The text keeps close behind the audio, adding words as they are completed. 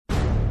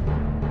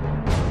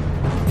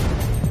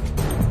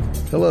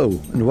Hello,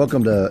 and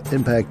welcome to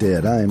Impact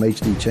Ed. I am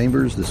H.D.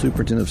 Chambers, the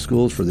Superintendent of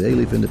Schools for the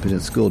Alief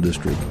Independent School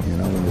District,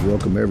 and I want to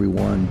welcome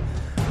everyone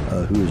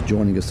who is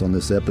joining us on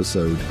this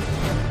episode.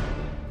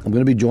 I'm going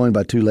to be joined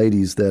by two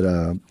ladies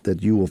that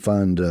you will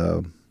find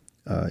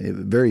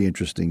very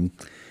interesting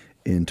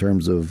in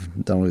terms of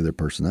not only their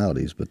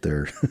personalities, but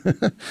their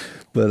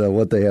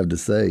what they have to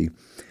say.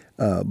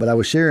 But I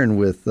was sharing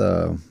with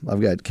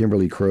I've got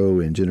Kimberly Crow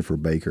and Jennifer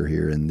Baker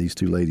here, and these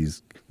two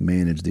ladies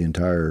manage the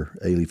entire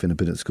Alief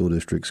Independent School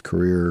District's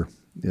career,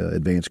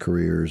 advanced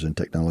careers and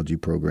technology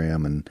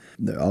program, and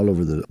they're all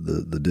over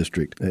the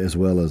district, as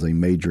well as a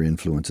major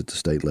influence at the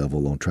state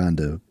level on trying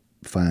to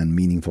find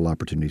meaningful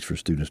opportunities for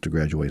students to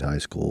graduate high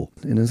school.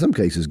 And in some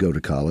cases go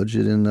to college,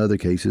 and in other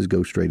cases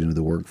go straight into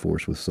the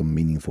workforce with some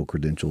meaningful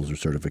credentials or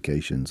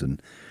certifications. And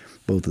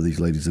both of these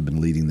ladies have been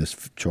leading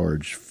this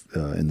charge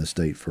in the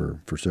state for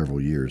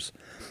several years.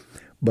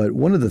 But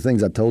one of the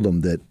things I told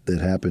them that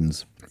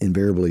happens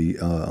invariably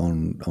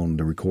on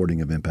the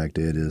recording of Impact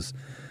Ed is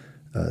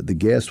the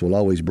guest will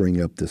always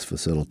bring up this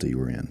facility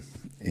we're in.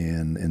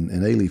 And in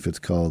Alief, it's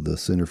called the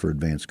Center for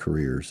Advanced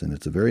Careers, and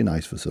it's a very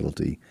nice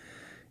facility.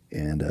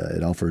 And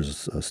it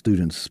offers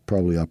students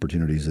probably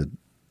opportunities that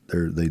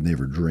they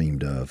never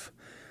dreamed of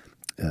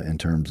in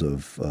terms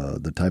of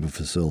the type of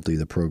facility,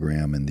 the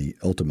program, and the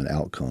ultimate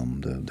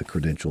outcome, the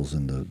credentials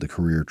and the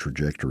career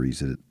trajectories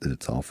that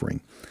it's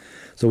offering.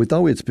 So we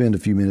thought we'd spend a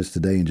few minutes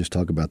today and just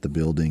talk about the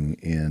building,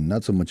 and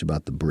not so much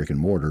about the brick and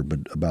mortar, but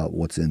about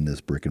what's in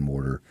this brick and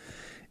mortar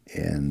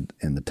and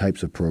the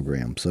types of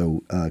programs.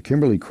 So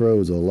Kimberly Crow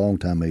is a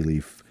longtime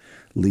Alief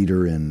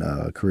leader in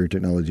career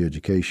technology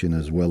education,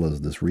 as well as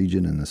this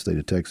region in the state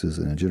of Texas.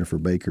 And Jennifer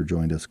Baker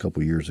joined us a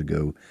couple years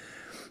ago.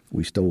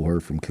 We stole her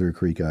from Clear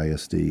Creek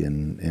ISD,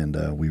 and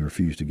we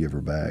refused to give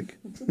her back.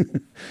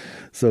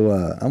 So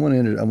I'm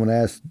going to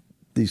ask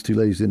these two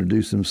ladies to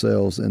introduce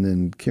themselves, and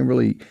then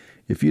Kimberly,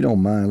 if you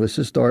don't mind, let's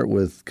just start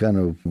with kind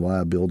of why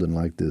a building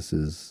like this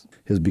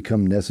has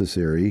become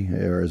necessary,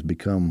 or has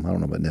become, I don't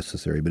know about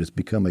necessary, but it's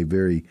become a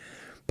very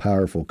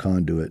powerful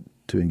conduit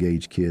to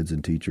engage kids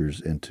and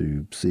teachers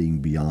into seeing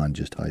beyond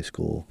just high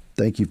school.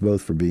 Thank you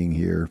both for being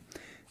here.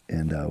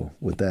 And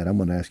with that, I'm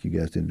going to ask you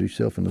guys to introduce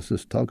yourself, and let's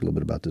just talk a little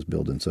bit about this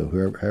building. So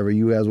however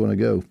you guys want to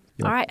go.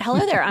 Yeah. All right. Hello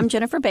there. I'm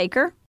Jennifer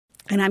Baker.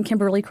 And I'm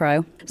Kimberly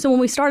Crow. So when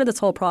we started this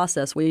whole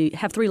process, we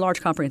have 3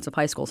 large comprehensive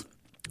high schools.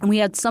 And we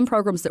had some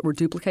programs that were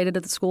duplicated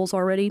at the schools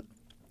already,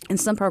 and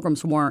some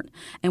programs weren't.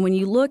 And when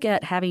you look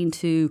at having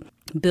to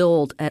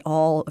build at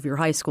all of your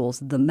high schools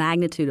the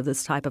magnitude of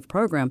this type of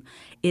program,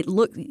 it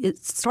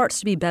starts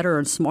to be better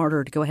and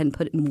smarter to go ahead and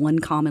put it in one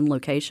common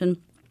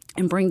location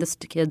and bring this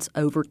to kids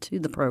over to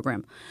the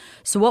program.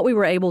 So what we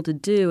were able to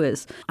do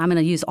is, I'm going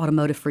to use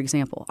automotive, for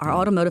example. Our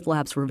automotive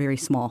labs were very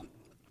small.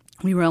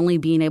 We were only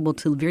being able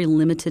to, very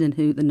limited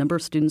in the number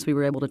of students we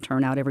were able to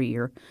turn out every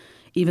year.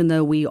 Even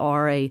though we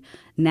are a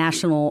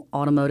National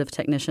Automotive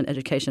Technician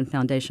Education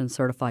Foundation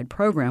certified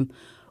program,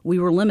 we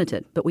were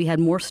limited, but we had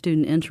more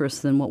student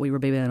interest than what we were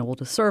being able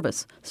to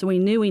service. So we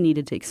knew we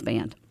needed to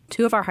expand.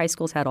 2 of our high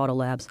schools had auto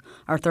labs.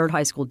 Our 3rd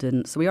high school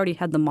didn't, so we already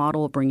had the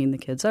model of bringing the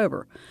kids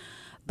over.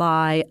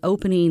 By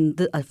opening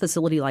a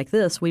facility like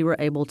this, we were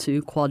able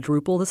to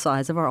quadruple the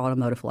size of our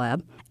automotive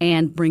lab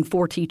and bring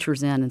 4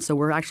 teachers in. And so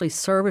we're actually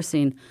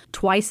servicing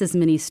twice as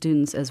many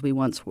students as we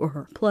once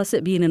were. Plus,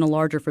 it being in a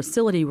larger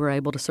facility, we're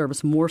able to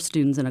service more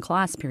students in a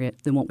class period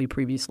than what we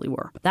previously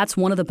were. That's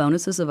one of the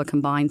bonuses of a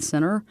combined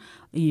center.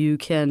 You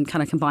can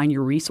kind of combine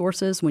your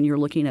resources when you're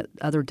looking at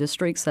other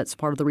districts. That's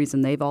part of the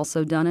reason they've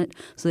also done it,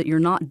 so that you're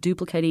not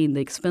duplicating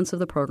the expense of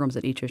the programs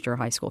at each of your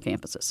high school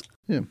campuses.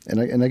 Yeah,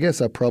 and I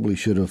guess I probably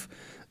should have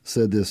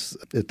said this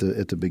at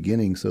the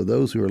beginning. So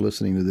those who are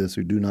listening to this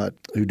who do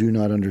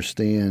not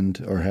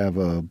understand or have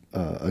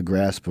a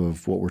grasp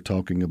of what we're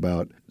talking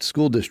about,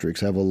 school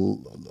districts have a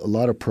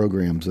lot of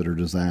programs that are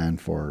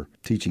designed for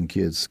teaching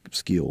kids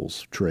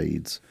skills,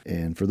 trades.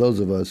 And for those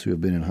of us who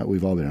have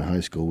we've all been in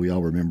high school, we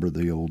all remember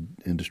the old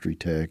industry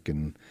tech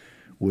and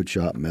wood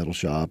shop, metal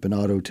shop, and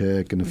auto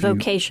tech, and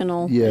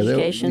vocational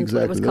education, exactly,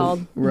 what it was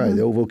called. Right,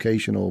 the old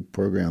vocational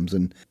programs.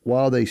 And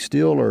while they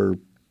still are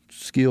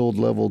skilled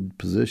leveled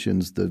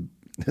positions,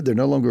 they're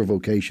no longer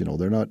vocational.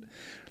 They're not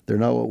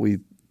what we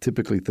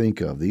typically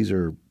think of. These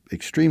are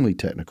extremely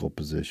technical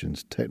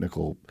positions,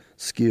 technical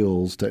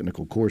skills,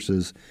 technical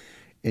courses,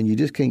 and you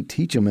just can't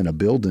teach them in a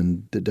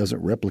building that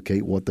doesn't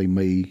replicate what they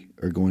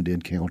are going to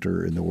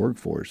encounter in the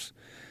workforce.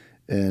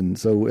 And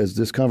so as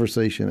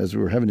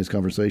we're having this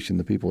conversation,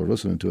 the people are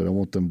listening to it, I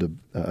want them to,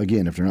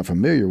 again, if they're not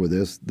familiar with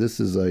this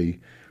is a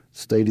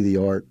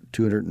state-of-the-art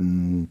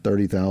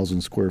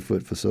 230,000 square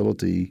foot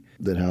facility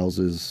that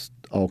houses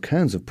all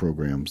kinds of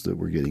programs that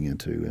we're getting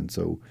into. And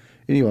so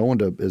anyway, I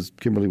wanted to, as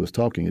Kimberly was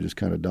talking, it just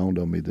kind of dawned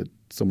on me that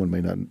someone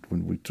may not,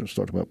 when we start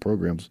talking about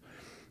programs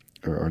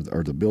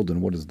or the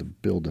building, what is the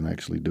building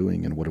actually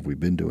doing and what have we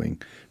been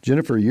doing?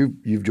 Jennifer,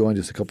 you've joined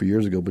us a couple of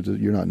years ago, but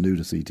you're not new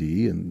to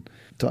CTE. And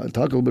talk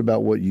a little bit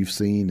about what you've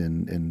seen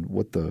and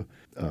what the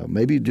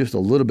maybe just a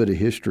little bit of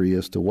history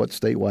as to what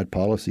statewide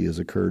policy has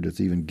occurred that's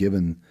even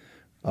given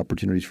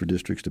opportunities for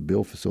districts to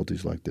build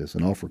facilities like this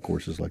and offer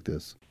courses like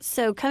this?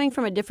 So coming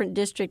from a different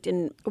district,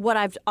 and what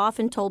I've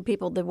often told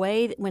people, the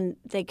way that when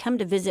they come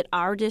to visit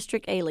our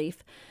district, Alief,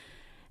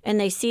 and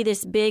they see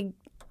this big,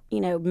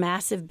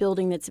 massive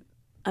building that's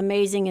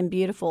amazing and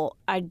beautiful,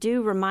 I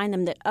do remind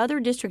them that other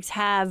districts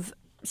have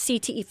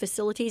CTE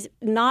facilities,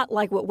 not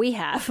like what we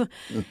have,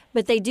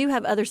 but they do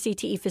have other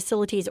CTE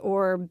facilities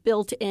or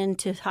built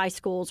into high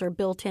schools or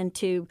built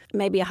into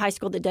maybe a high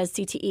school that does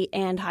CTE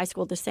and high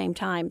school at the same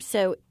time.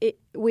 So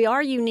we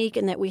are unique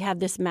in that we have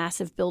this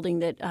massive building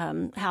that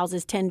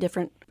houses 10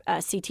 different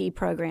CTE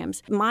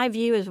programs. My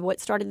view is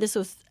what started this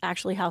was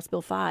actually House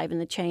Bill 5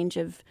 and the change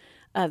of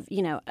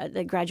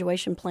the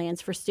graduation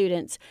plans for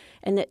students,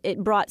 and that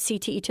it brought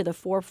CTE to the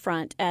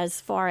forefront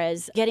as far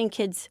as getting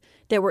kids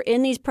that were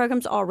in these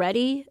programs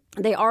already.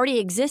 They already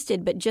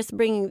existed, but just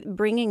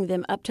bringing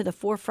them up to the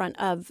forefront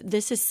of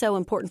this is so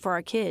important for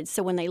our kids.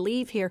 So when they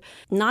leave here,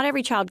 not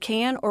every child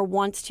can or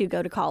wants to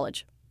go to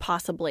college.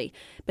 Possibly.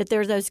 But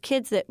there's those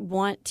kids that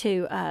want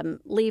to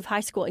leave high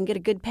school and get a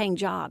good paying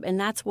job. And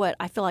that's what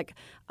I feel like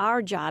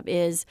our job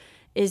is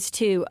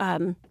to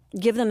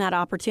give them that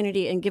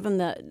opportunity and give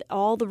them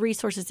all the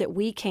resources that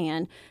we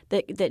can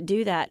that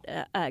do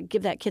that,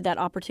 give that kid that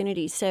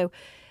opportunity. So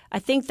I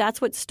think that's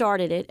what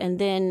started it. And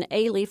then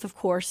Alief, of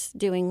course,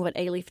 doing what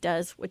Alief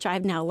does, which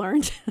I've now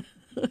learned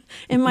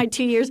in my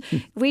 2 years,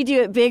 we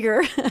do it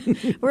bigger.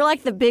 We're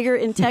like the bigger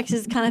in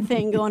Texas kind of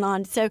thing going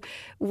on. So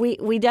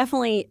we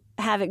definitely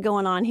have it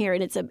going on here.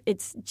 And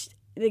it's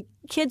the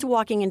kids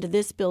walking into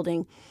this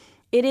building.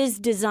 It is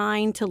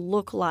designed to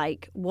look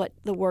like what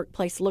the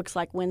workplace looks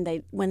like when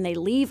they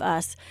leave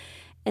us,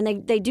 and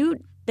they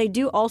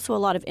do also a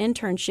lot of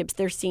internships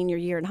their senior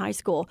year in high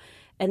school,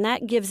 and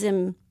that gives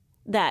them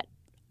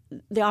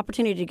the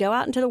opportunity to go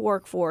out into the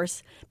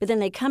workforce, but then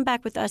they come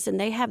back with us and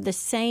they have the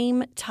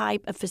same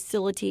type of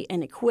facility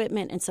and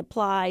equipment and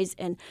supplies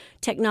and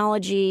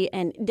technology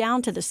and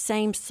down to the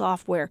same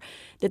software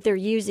that they're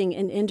using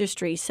in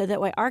industry, so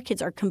that way our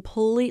kids are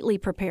completely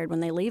prepared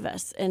when they leave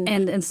us. And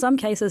in some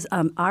cases,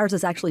 ours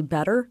is actually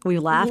better. We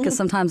laugh because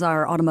sometimes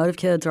our automotive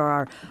kids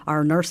or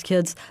our nurse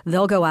kids,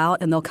 they'll go out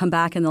and they'll come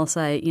back and they'll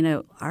say,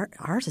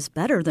 ours is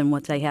better than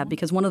what they have,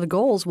 because one of the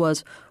goals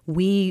was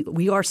we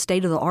are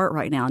state of the art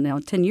right now. Now,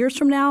 10 years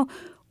from now,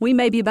 we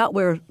may be about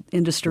where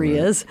industry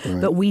is,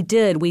 but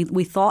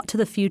we thought to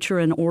the future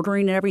in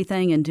ordering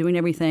everything and doing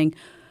everything,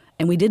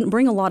 and we didn't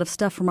bring a lot of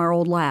stuff from our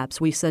old labs.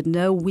 We said,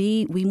 no,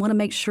 we want to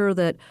make sure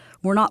that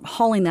we're not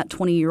hauling that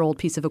 20-year-old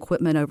piece of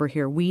equipment over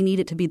here. We need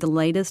it to be the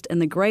latest and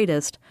the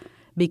greatest,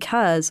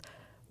 because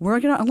we're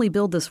going to only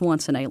build this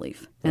once in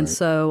Alief. And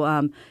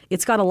so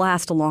it's got to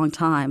last a long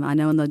time. I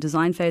know in the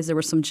design phase there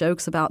were some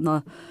jokes about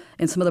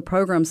in some of the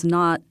programs,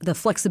 not the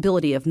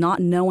flexibility of not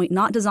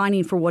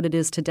designing for what it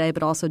is today,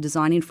 but also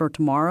designing for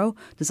tomorrow,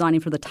 designing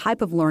for the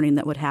type of learning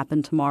that would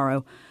happen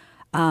tomorrow,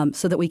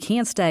 so that we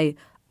can stay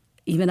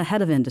even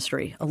ahead of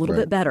industry a little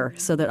bit better,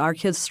 so that our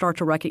kids start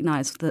to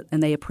recognize that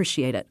and they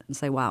appreciate it and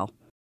say, wow.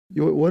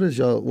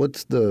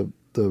 What's the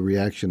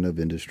reaction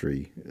of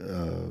industry?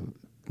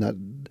 Not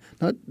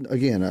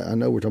again, I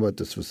know we're talking about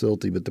this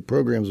facility, but the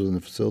programs within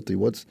the facility,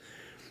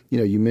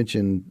 you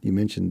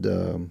mentioned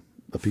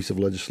a piece of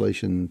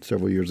legislation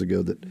several years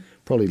ago that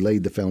probably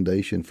laid the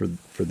foundation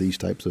for these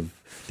types of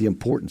the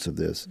importance of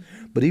this.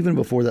 But even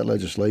before that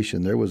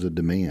legislation, there was a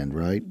demand,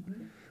 right?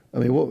 I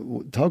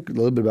mean, talk a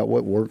little bit about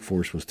what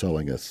Workforce was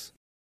telling us.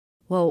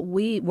 Well,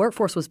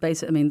 Workforce was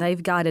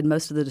they've guided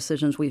most of the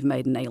decisions we've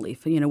made in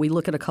Alief. We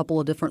look at a couple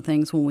of different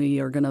things when we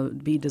are going to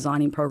be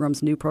designing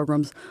programs, new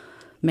programs,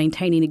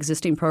 maintaining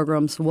existing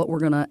programs, what we're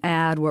going to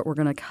add, what we're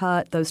going to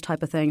cut, those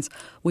type of things.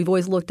 We've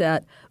always looked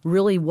at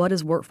really what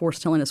is Workforce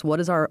telling us,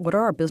 what are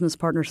our business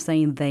partners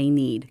saying they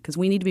need, because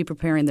we need to be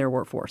preparing their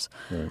workforce.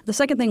 Right. The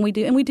second thing we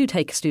do, and we do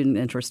take student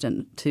interest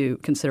into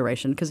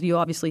consideration, because you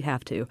obviously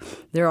have to.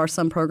 There are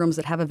some programs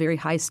that have a very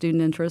high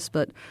student interest,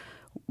 but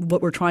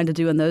what we're trying to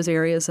do in those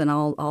areas, and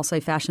I'll say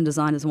fashion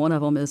design is one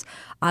of them, is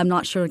I'm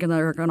not sure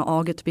they're going to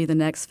all get to be the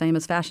next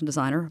famous fashion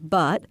designer,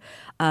 but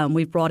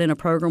we've brought in a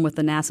program with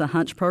the NASA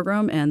Hunch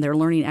program, and they're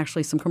learning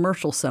actually some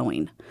commercial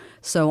sewing.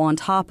 So on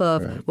top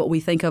of what we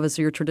think of as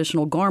your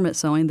traditional garment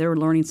sewing, they're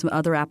learning some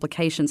other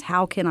applications.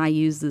 How can I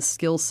use this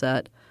skill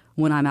set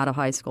when I'm out of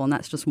high school? And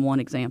that's just one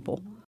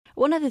example.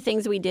 One of the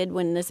things we did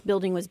when this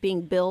building was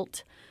being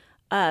built,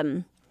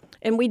 and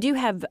we do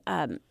have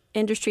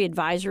industry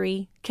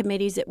advisory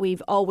committees that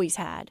we've always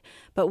had.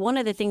 But one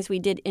of the things we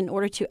did in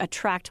order to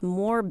attract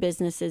more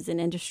businesses and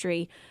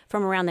industry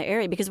from around the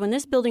area, because when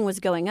this building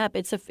was going up,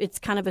 it's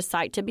kind of a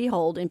sight to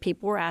behold, and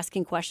people were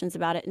asking questions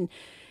about it,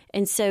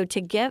 and so to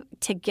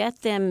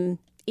get them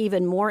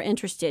even more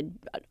interested,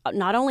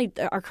 not only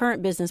our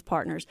current business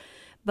partners,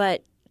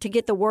 but to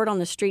get the word on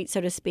the street,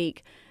 so to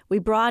speak, we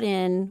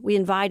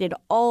invited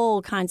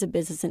all kinds of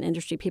business and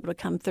industry people to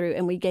come through,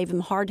 and we gave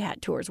them hard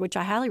hat tours, which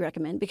I highly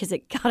recommend, because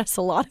it got us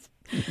a lot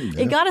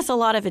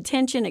of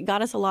attention. It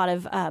got us a lot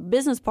of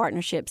business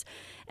partnerships,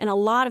 and a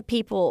lot of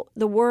people.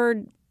 The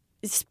word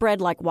spread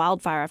like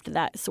wildfire after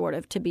that, sort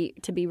of, to be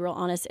real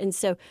honest. And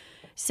so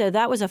So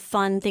that was a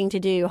fun thing to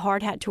do,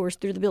 hard hat tours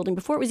through the building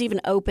before it was even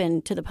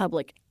open to the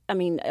public. I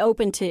mean,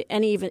 open to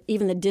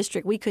even the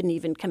district. We couldn't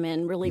even come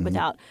in really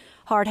without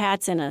hard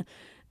hats and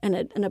an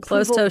approval.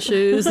 Closed-toe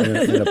shoes.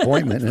 an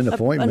appointment. An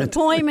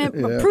appointment,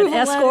 approval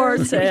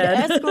escorts.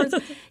 Escorts,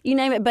 you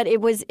name it. But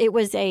it was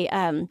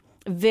a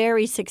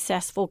very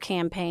successful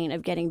campaign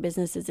of getting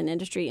businesses and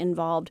industry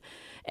involved.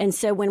 And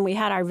so when we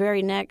had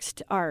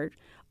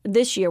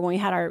this year, when we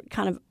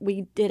had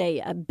we did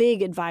a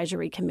big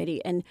advisory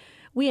committee, and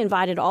we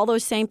invited all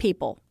those same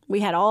people.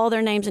 We had all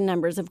their names and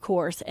numbers, of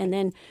course, and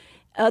then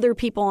other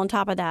people on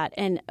top of that.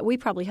 And we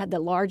probably had the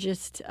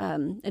largest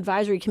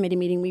advisory committee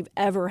meeting we've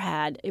ever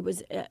had. It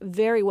was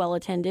very well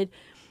attended.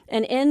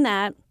 And in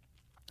that,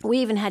 we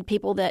even had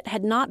people that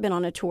had not been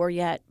on a tour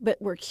yet,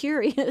 but were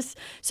curious.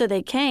 So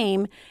they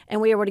came, and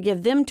we were able to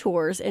give them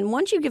tours. And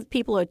once you give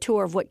people a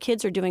tour of what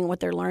kids are doing, what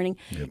they're learning,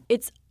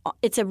 it's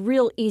a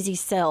real easy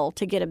sell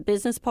to get a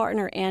business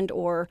partner and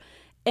or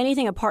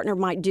anything a partner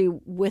might do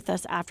with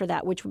us after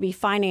that, which would be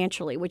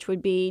financially, which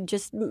would be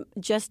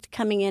just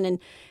coming in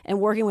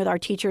and working with our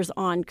teachers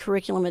on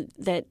curriculum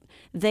that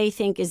they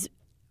think is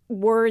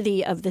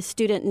worthy of the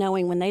student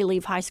knowing when they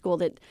leave high school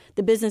that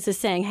the business is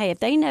saying, hey, if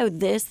they know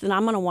this, then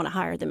I'm going to want to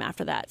hire them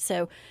after that.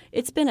 So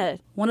it's been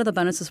one of the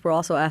bonuses we're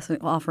also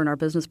offering our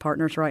business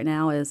partners right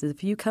now is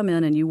if you come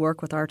in and you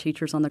work with our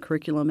teachers on the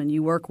curriculum and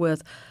you work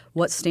with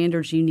what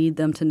standards you need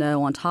them to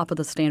know on top of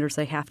the standards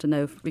they have to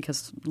know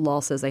because law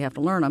says they have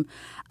to learn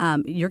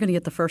them, you're going to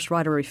get the first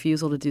right of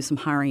refusal to do some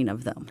hiring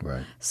of them.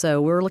 Right.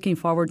 So we're looking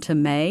forward to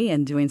May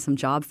and doing some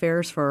job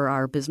fairs for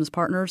our business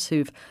partners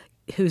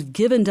who've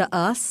given to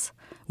us.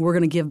 We're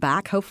going to give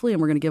back, hopefully,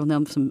 and we're going to give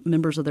them some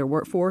members of their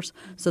workforce.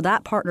 So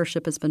that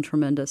partnership has been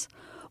tremendous.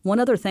 One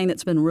other thing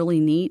that's been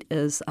really neat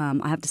is,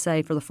 I have to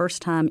say, for the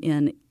first time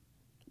in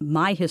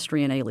my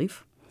history in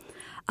Alief,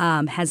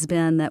 has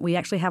been that we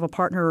actually have a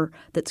partner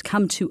that's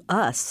come to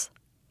us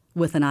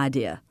with an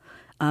idea.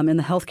 In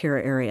the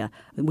healthcare area.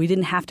 We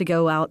didn't have to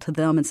go out to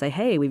them and say,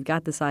 hey, we've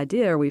got this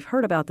idea or we've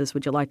heard about this.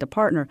 Would you like to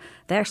partner?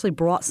 They actually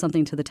brought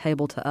something to the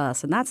table to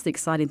us. And that's the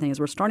exciting thing is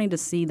we're starting to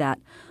see that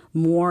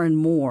more and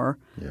more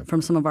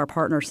from some of our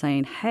partners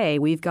saying, hey,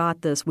 we've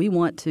got this. We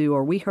want to,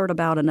 or we heard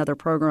about another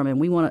program and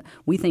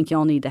we think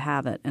y'all need to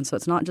have it. And so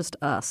it's not just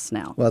us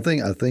now. Well,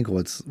 I think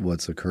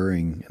what's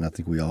occurring, and I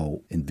think we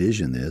all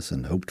envision this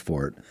and hoped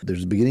for it,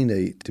 there's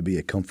beginning to be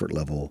a comfort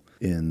level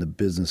in the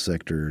business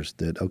sectors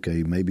that,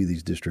 okay, maybe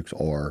these districts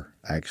are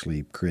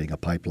actually creating a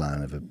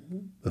pipeline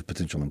of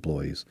potential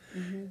employees.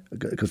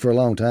 Because for a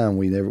long time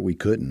we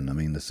couldn't. I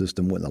mean, the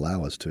system wouldn't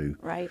allow us to.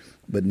 Right.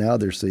 But now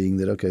they're seeing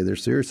that, okay, they're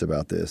serious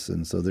about this,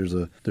 and so there's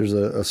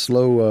a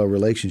slow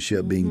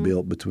relationship being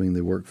built between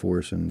the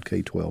workforce and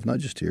K-12, not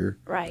just here.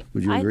 Right.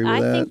 Would you agree with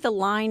that? I think the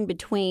line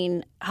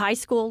between high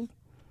school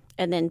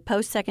and then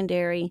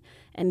post-secondary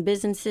and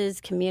businesses,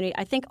 community,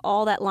 I think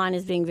all that line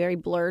is being very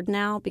blurred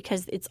now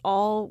because it's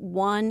all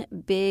one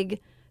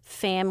big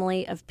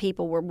family of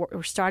people.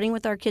 We're starting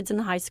with our kids in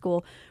the high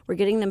school. We're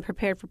getting them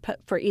prepared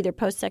for either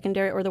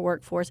post-secondary or the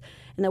workforce.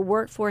 And the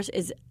workforce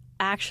is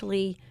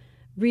actually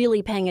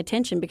really paying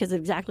attention because of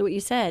exactly what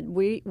you said.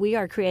 We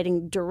are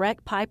creating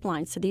direct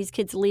pipelines. So these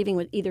kids leaving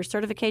with either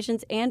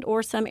certifications and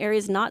or some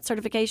areas not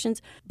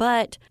certifications,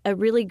 but a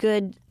really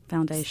good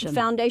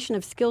foundation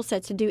of skill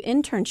sets to do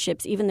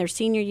internships even their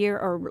senior year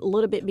or a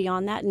little bit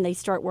beyond that, and they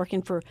start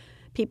working for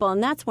people.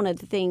 And that's one of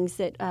the things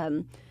that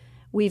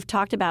we've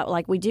talked about.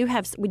 Like we do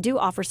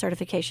offer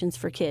certifications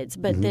for kids,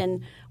 but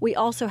then we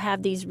also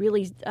have these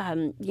really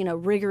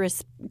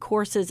rigorous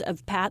courses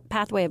of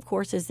pathway of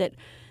courses that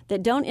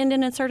don't end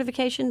in a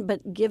certification,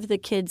 but give the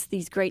kids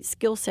these great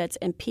skill sets.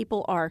 And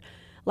people are,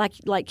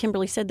 like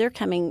Kimberly said, they're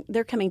coming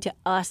to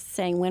us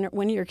saying, when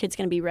are your kids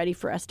going to be ready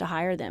for us to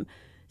hire them?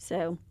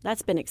 So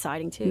that's been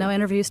exciting too. No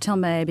interviews till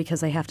May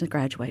because they have to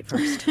graduate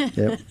first.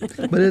 Yep.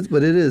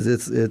 But it is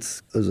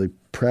as a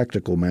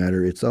practical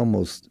matter, it's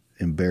almost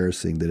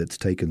embarrassing that it's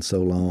taken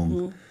so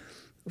long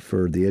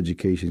for the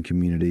education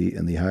community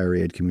and the higher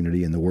ed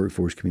community and the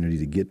workforce community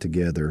to get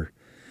together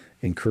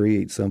and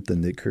create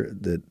something that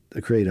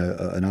create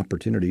an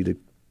opportunity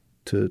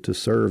to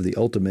serve the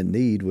ultimate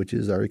need, which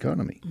is our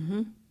economy.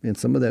 And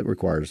some of that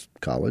requires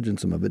college, and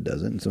some of it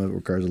doesn't, and some of it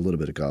requires a little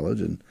bit of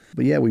college.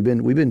 But yeah, we've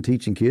been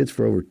teaching kids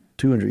for over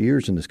 200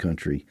 years in this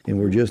country, and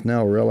we're just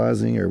now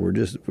realizing, or we're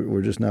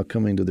just now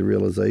coming to the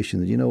realization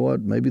that, you know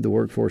what, maybe the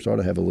workforce ought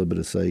to have a little bit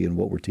of say in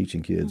what we're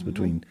teaching kids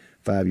between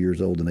 5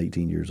 years old and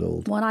 18 years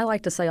old. Well, and I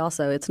like to say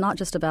also, it's not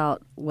just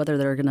about whether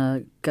they're going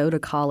to go to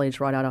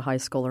college right out of high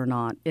school or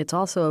not. It's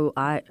also,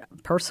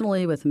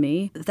 personally with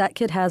me, that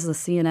kid has a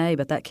CNA,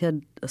 but that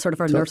kid, a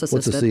certified nurse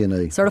assistant. What's a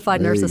CNA?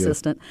 Certified nurse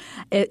assistant.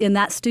 And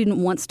that student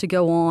wants to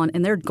go on,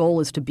 and their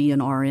goal is to be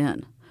an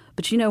RN.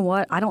 But you know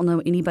what? I don't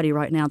know anybody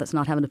right now that's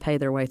not having to pay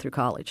their way through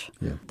college.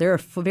 Yeah. There are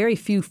very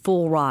few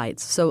full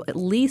rides. So at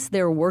least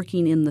they're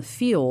working in the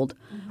field,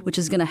 which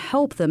is going to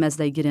help them as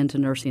they get into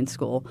nursing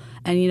school.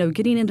 And,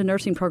 getting into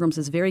nursing programs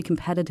is very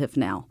competitive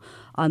now.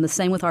 The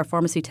same with our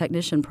pharmacy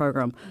technician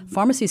program.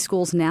 Pharmacy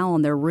schools now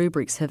on their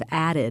rubrics have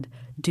added,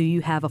 do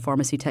you have a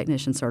pharmacy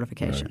technician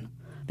certification?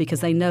 Right.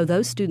 because they know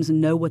those students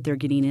know what they're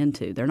getting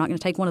into. They're not going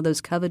to take one of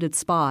those coveted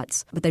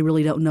spots, but they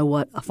really don't know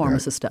what a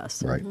pharmacist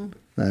does. Right.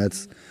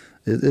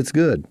 It's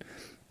good.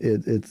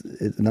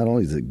 It's not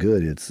only is it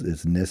good,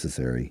 it's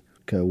necessary.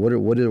 Okay, what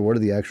are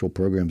the actual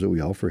programs that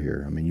we offer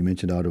here? I mean, you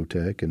mentioned Auto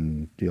Tech,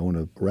 and do you want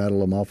to rattle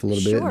them off a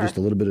little bit? Just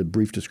a little bit of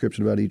brief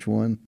description about each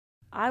one?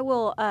 I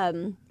will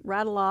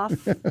rattle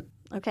off.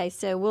 Okay,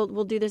 so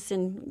we'll do this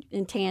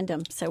in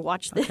tandem. So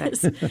watch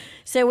this. Okay.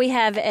 So we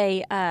have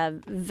a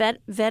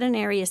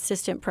veterinary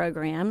assistant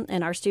program,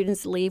 and our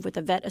students leave with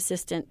a vet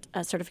assistant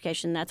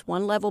certification. That's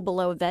one level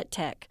below a vet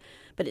tech,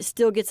 but it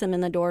still gets them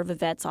in the door of a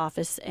vet's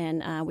office.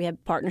 And we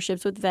have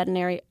partnerships with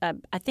veterinary.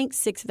 I think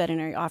 6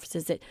 veterinary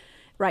offices that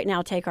right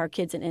now take our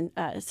kids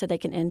so they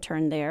can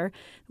intern there.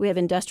 We have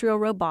industrial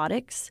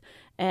robotics,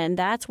 and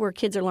that's where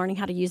kids are learning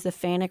how to use the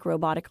FANUC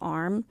robotic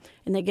arm,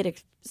 and they get a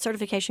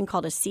certification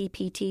called a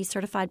CPT,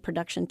 Certified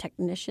Production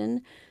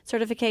Technician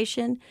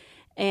certification.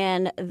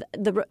 And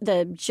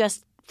the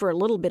just for a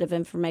little bit of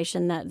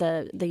information, that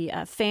the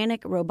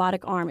FANUC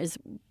robotic arm is,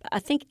 I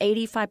think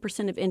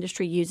 85% of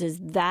industry uses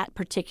that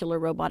particular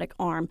robotic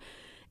arm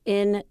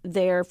in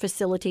their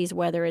facilities,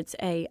 whether it's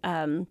a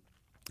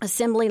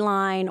assembly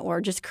line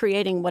or just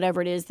creating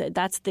whatever it is.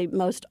 That's the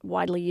most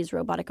widely used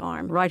robotic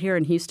arm. Right here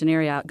in Houston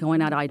area,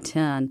 going out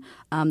I-10,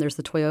 there's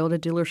the Toyota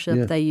dealership.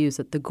 Yeah. They use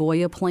it. The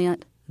Goya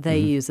plant, they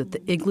use it.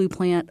 The Igloo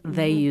plant,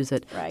 they use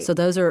it. Right. So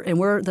those are, and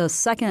we're the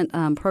second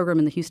program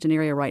in the Houston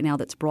area right now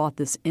that's brought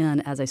this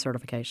in as a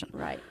certification.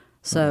 Right.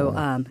 So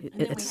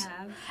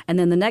and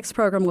then the next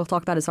program we'll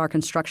talk about is our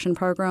construction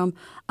program.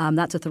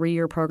 That's a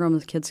 3-year program.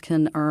 The kids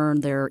can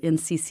earn their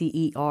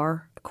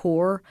NCCER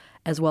core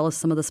as well as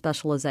some of the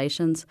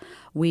specializations.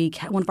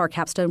 One of our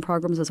capstone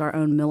programs is our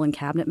own mill and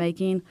cabinet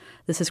making.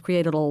 This has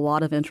created a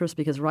lot of interest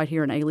because right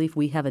here in Alief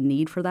we have a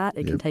need for that.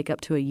 It can take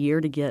up to a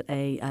year to get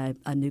a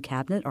new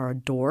cabinet or a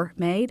door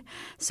made.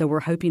 So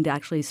we're hoping to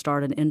actually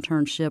start an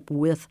internship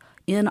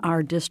in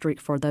our district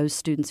for those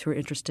students who are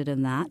interested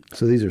in that.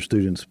 So these are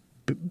students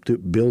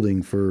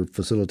building for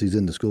facilities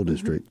in the school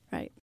district.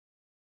 Right.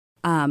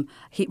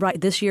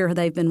 This year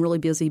they've been really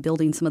busy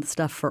building some of the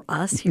stuff for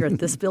us here at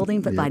this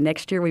building, but by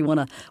next year we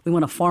want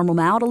to farm them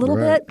out a little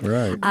bit.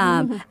 Right.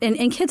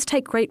 And kids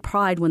take great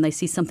pride when they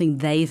see something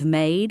they've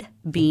made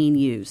being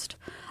used.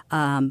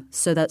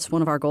 So that's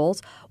one of our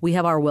goals. We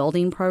have our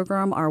welding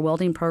program. Our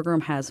welding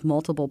program has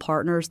multiple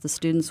partners. The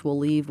students will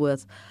leave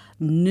with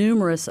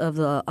numerous of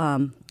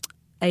the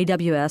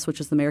AWS, which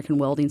is the American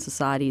Welding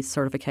Society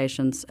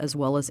certifications, as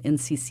well as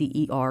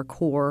NCCER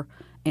core,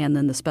 and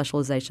then the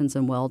specializations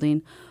in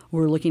welding.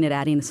 We're looking at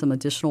adding some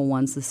additional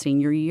ones the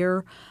senior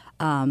year,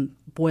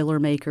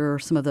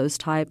 Boilermaker, some of those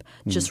type,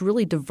 just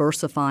really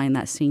diversifying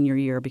that senior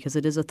year because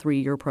it is a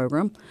 3-year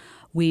program.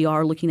 We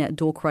are looking at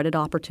dual credit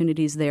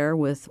opportunities there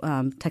with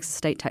Texas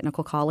State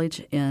Technical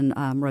College in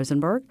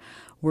Rosenberg.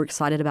 We're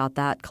excited about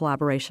that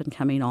collaboration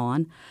coming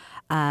on.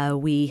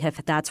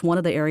 That's one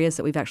of the areas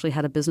that we've actually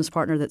had a business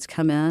partner that's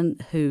come in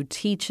who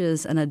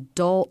teaches an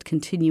adult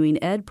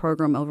continuing ed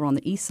program over on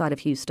the east side of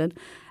Houston,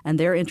 and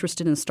they're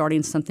interested in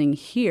starting something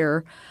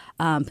here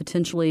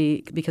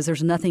potentially because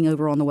there's nothing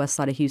over on the west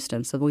side of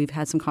Houston. So we've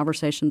had some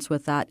conversations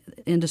with that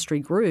industry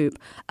group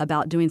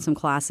about doing some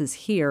classes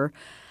here,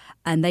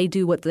 and they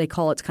do what they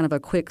call it's kind of a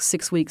quick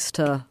 6 weeks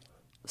to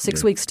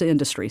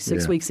industry,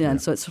 6 weeks in.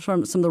 So it's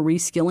from some of the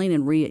reskilling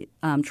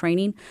and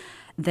training.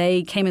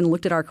 They came and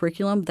looked at our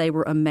curriculum. They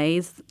were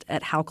amazed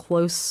at how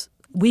close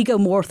we go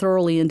more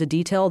thoroughly into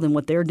detail than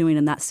what they're doing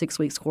in that 6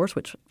 weeks course,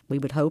 which we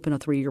would hope in a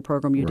 3-year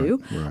program you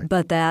do. Right.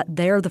 But that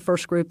they're the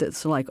first group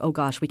that's like, oh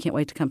gosh, we can't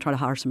wait to come try to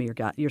hire some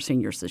of your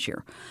seniors this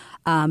year.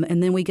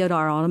 And then we go to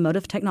our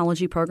automotive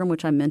technology program,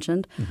 which I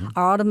mentioned. Mm-hmm.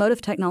 Our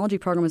automotive technology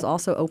program is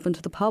also open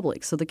to the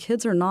public. So the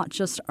kids are not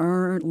just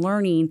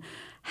learning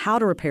how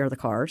to repair the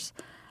cars.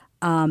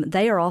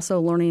 They are also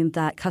learning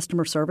that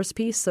customer service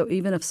piece. So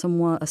even if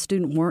a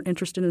student weren't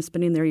interested in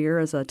spending their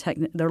year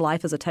their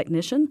life as a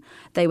technician,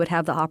 they would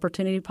have the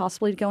opportunity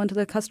possibly to go into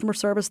the customer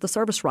service, the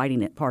service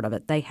writing part of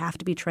it. They have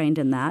to be trained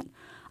in that.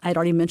 I had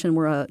already mentioned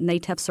we're a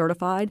NATEF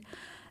certified,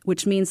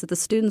 which means that the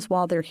students,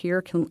 while they're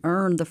here, can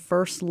earn the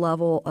first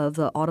level of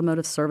the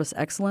automotive service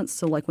excellence.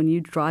 So like when you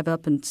drive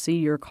up and see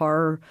your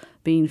car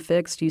being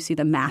fixed, you see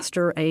the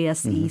Master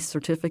ASE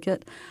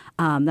certificate.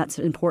 That's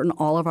important.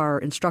 All of our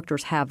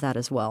instructors have that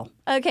as well.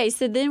 Okay,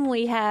 so then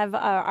we have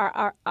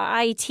our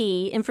IT,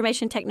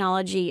 Information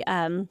Technology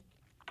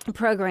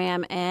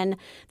program, and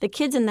the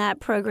kids in that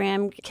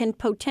program can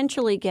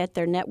potentially get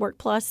their Network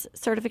Plus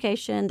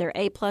certification, their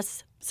A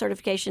Plus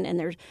certification, and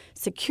their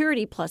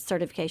Security Plus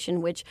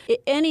certification, which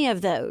any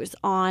of those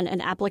on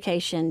an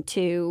application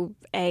to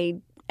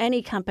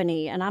any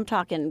company, and I'm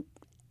talking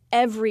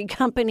every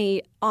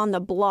company on the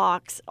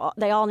blocks,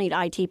 they all need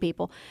IT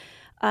people,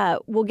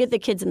 will get the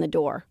kids in the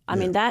door. I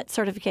mean, those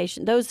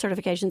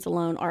certifications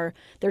alone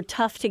they're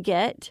tough to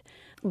get.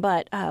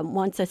 But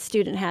once a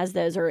student has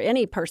those, or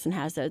any person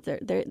has those,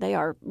 they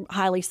are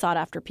highly sought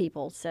after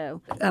people.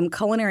 So,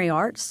 culinary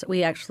arts,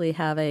 we actually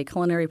have a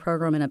culinary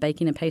program and a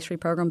baking and pastry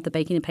program. The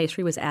baking and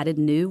pastry was added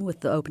new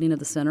with the opening of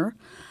the center.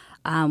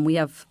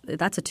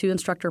 That's a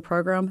 2-instructor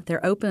program.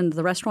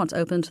 The restaurant's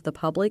open to the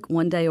public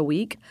 1 day a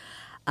week.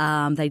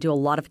 They do a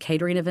lot of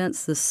catering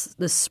events.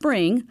 This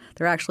spring,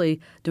 they're actually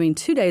doing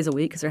 2 days a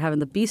week because they're having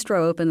the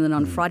bistro open, and then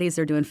on Fridays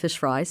they're doing fish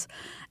fries.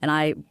 And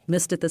I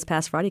missed it this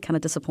past Friday, kind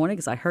of disappointed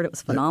because I heard it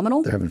was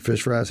phenomenal. They're having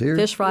fish fries here?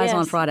 Fish fries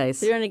on Fridays.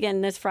 They're doing it again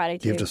this Friday,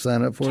 too. You have to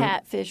sign up for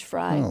Catfish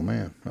fry. Oh,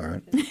 man. All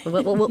right.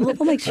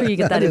 We'll make sure you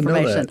get that I didn't know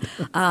information.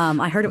 that.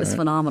 I heard it was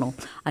phenomenal.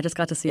 I just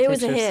got to see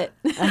pictures. It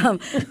was a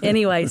hit.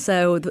 Anyway,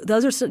 so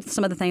those are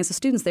some of the things. The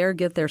students there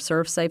get their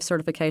ServSafe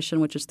certification,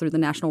 which is through the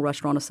National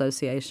Restaurant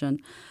Association.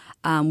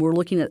 We're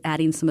looking at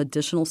adding some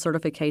additional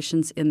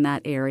certifications in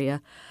that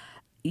area.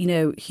 You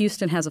know,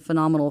 Houston has a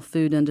phenomenal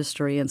food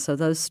industry, and so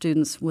those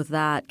students with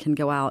that can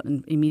go out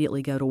and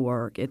immediately go to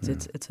work. It's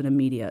an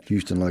immediate.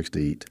 Houston likes to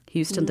eat.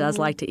 Houston does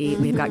like to eat.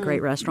 We've got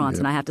great restaurants,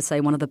 and I have to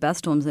say one of the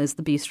best ones is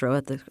the Bistro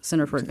at the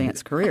Center for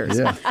Advanced Careers.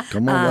 Yeah,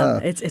 come on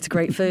by. It's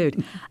great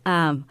food.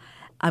 I'm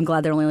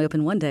glad they're only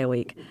open 1 day a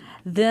week.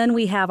 Then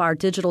we have our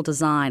digital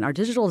design.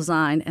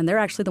 And they're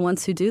actually the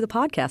ones who do the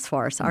podcast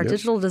for us. Our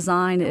digital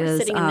design is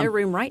sitting in their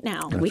room right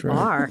now. We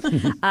are.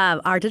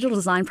 Our digital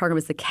design program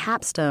is the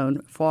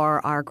capstone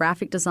for our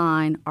graphic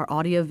design, our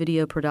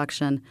audio-video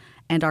production,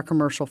 and our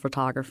commercial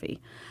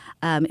photography.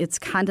 It's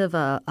kind of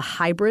a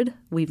hybrid.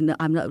 I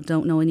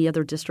don't know any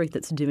other district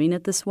that's doing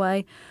it this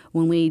way.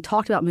 When we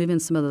talked about moving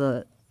some of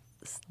the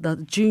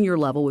junior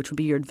level, which would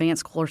be your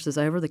advanced courses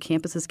over, the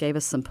campuses gave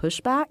us some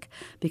pushback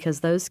because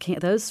those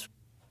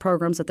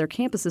programs at their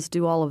campuses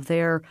do all of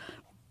their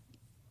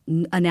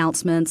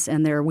announcements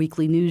and their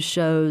weekly news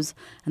shows.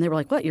 And they were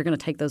like, what, you're going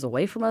to take those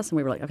away from us? And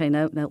we were like, okay,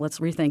 no, let's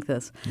rethink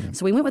this. Yeah.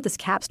 So we went with this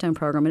capstone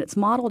program, and it's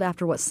modeled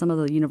after what some of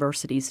the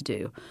universities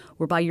do,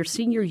 where by your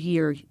senior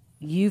year,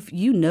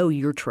 you know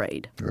your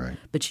trade, right,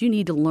 but you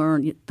need to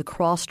learn the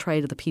cross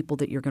trade of the people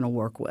that you're going to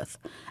work with.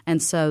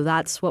 And so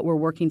that's what we're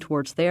working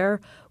towards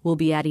there. We'll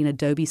be adding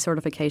Adobe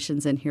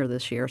certifications in here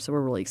this year, so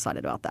we're really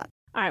excited about that.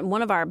 All right,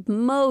 one of our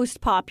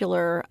most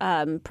popular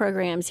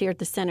programs here at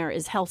the center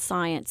is health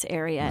science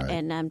area. Right.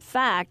 And in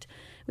fact,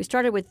 we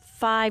started with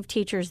 5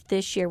 teachers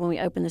this year when we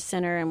opened the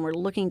center, and we're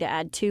looking to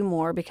add 2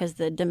 more because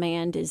the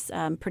demand is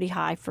pretty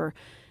high for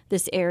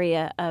this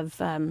area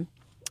of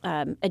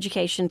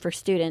education for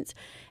students.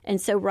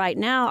 And so right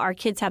now, our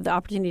kids have the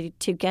opportunity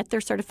to get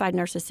their certified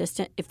nurse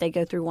assistant if they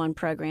go through one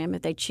program.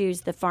 If they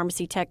choose the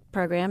pharmacy tech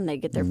program, they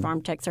get their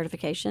pharm tech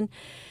certification.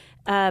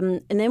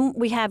 And then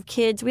we have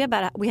kids. We have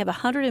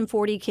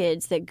 140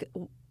 kids that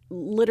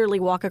literally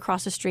walk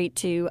across the street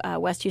to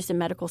West Houston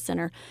Medical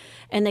Center,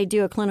 and they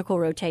do a clinical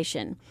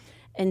rotation.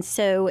 And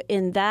so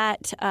in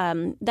that,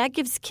 that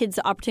gives kids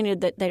the opportunity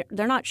that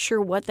they're not sure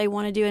what they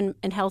want to do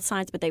in health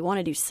science, but they want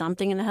to do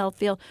something in the health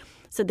field.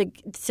 So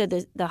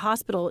the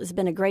hospital has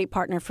been a great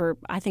partner for,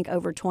 I think,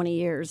 over 20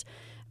 years.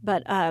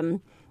 But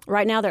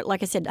right now,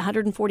 like I said,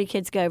 140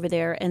 kids go over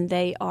there, and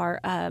they are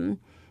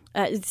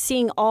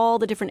seeing all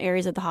the different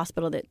areas of the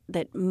hospital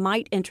that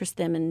might interest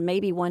them, and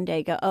maybe one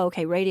day go, oh,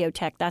 okay, radio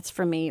tech, that's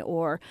for me,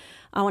 or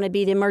I want to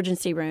be the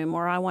emergency room,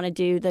 or I want to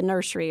do the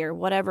nursery, or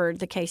whatever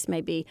the case may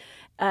be.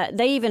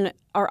 They even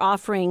are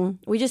offering,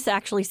 we just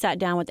actually sat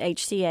down with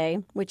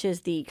HCA, which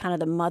is the kind of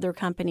the mother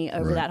company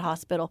over that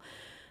hospital,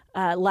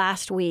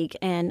 last week,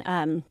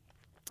 and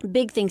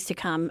big things to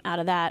come out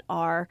of that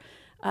are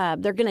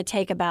they're going to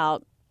take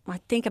about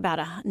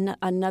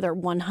another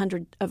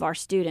 100 of our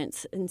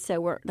students, and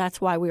so that's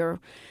why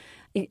we're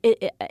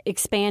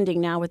expanding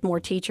now with more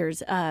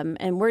teachers,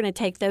 and we're going to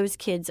take those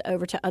kids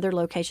over to other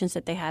locations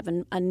that they have.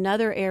 And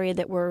another area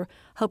that we're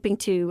hoping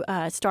to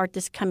start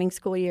this coming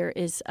school year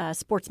is a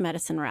sports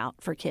medicine route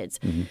for kids.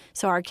 Mm-hmm.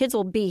 So our kids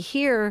will be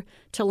here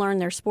to learn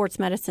their sports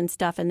medicine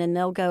stuff, and then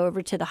they'll go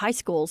over to the high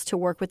schools to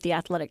work with the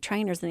athletic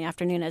trainers in the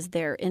afternoon as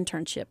their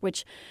internship,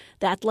 which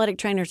the athletic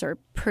trainers are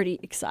pretty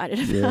excited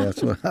about. Yeah,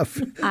 that's what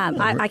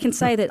I can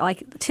say that,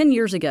 like 10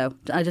 years ago,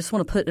 I just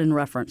want to put it in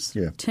reference.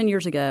 Yeah. 10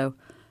 years ago,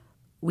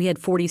 we had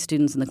 40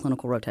 students in the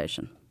clinical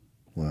rotation.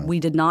 Wow. We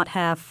did not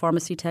have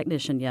pharmacy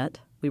technician yet.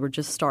 We were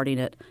just starting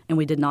it, and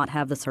we did not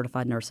have the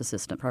certified nurse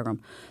assistant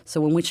program.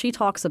 So when she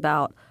talks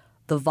about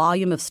the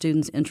volume of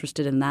students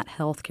interested in that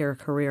healthcare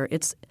career,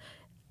 it's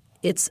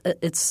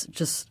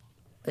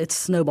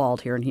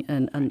snowballed here in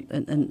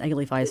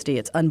Alief ISD.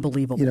 It's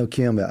unbelievable. You know,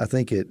 Kim, I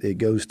think it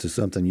goes to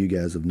something you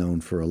guys have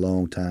known for a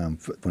long time.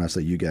 When I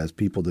say you guys,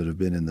 people that have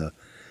been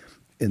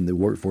in the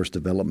workforce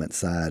development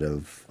side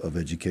of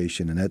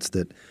education, and that's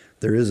that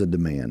there is a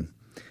demand.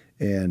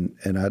 And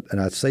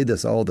I say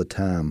this all the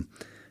time,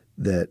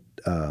 that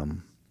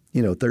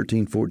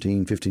 13,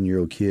 14,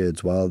 15-year-old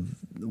kids, while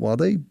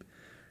they,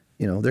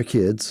 they're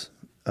kids,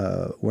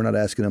 we're not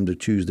asking them to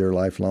choose their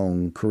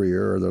lifelong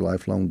career or their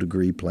lifelong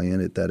degree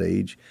plan at that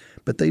age,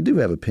 but they do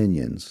have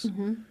opinions.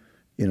 Mm-hmm.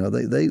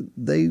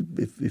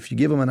 If you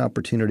give them an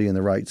opportunity in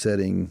the right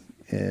setting,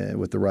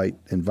 with the right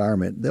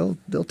environment,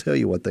 they'll tell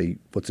you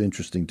what's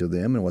interesting to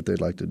them and what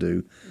they'd like to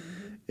do,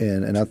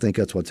 mm-hmm. and I think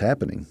that's what's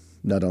happening.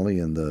 Not only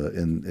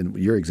in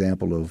your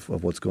example of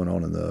what's going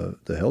on in the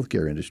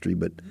healthcare industry,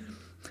 but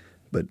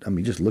But, I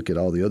mean, just look at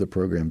all the other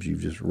programs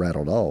you've just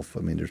rattled off. I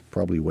mean, there's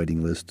probably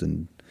waiting lists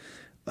and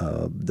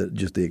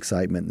just the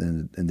excitement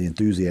and the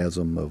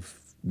enthusiasm of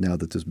now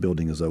that this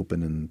building is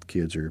open and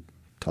kids are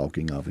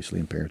talking, obviously,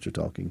 and parents are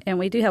talking. And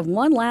we do have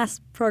one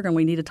last program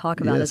we need to talk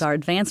about is our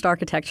Advanced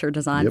Architecture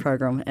Design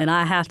program. And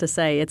I have to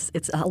say, it's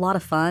a lot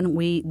of fun.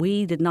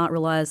 We did not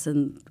realize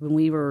when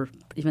we were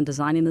even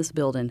designing this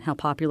building how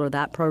popular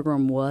that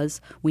program was.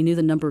 We knew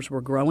the numbers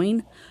were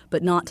growing,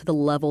 but not to the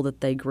level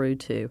that they grew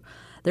to.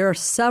 There are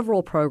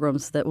several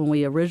programs that when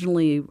we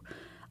originally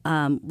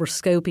were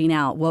scoping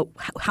out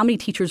how many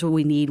teachers will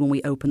we need when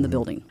we open the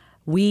building,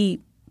 we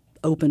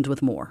opened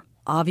with more.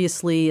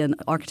 Obviously, and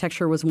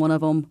architecture was one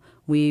of them.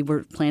 We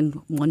were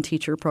planning 1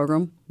 teacher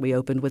program. We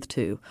opened with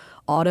 2.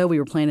 Auto, we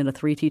were planning a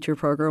 3-teacher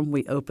program.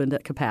 We opened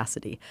at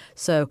capacity.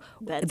 So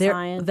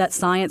that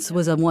science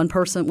was a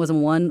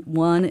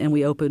one, and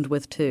we opened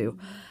with 2.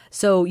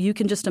 So you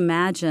can just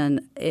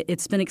imagine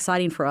it's been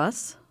exciting for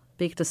us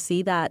to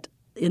see that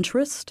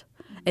interest.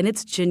 And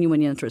it's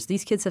genuine interest.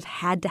 These kids have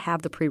had to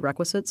have the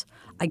prerequisites.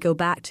 I go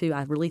back to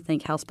I really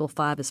think House Bill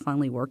 5 is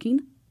finally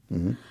working.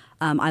 Mm-hmm.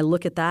 I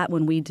look at that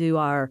when we do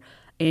our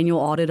annual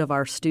audit of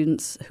our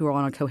students who are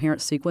on a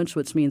coherent sequence,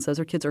 which means those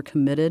kids are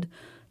committed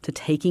to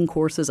taking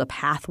courses, a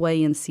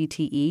pathway in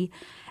CTE,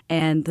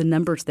 and the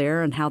numbers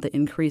there and how the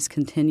increase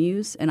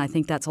continues. And I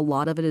think that's a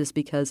lot of it is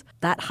because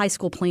that high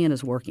school plan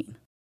is working.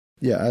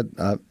 Yeah,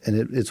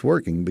 it's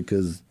working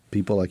because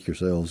people like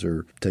yourselves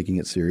are taking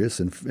it serious.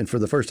 And for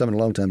the first time in a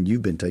long time,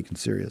 you've been taken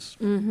serious,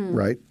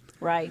 right?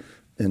 Right.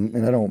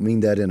 And I don't mean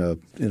that in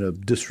a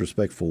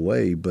disrespectful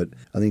way, but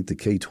I think the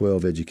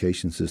K-12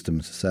 education system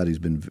in society has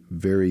been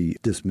very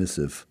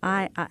dismissive.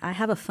 I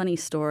have a funny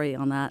story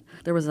on that.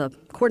 There was a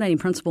coordinating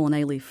principal in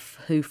Alief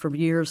who for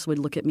years would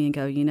look at me and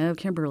go,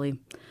 Kimberly,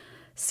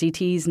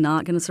 CT's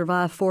not going to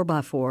survive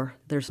 4x4.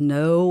 There's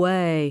no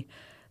way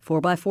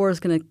 4x4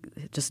 is going to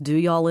just do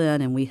y'all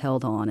in, and we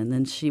held on. And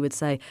then she would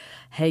say,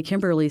 hey,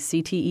 Kimberly,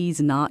 CTE's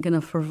not going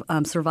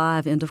to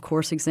survive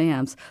end-of-course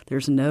exams.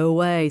 There's no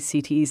way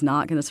CTE's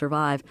not going to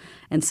survive.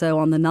 And so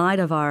on the night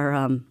of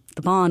our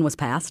the bond was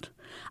passed,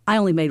 I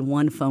only made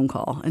one phone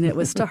call, and it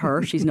was to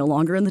her. She's no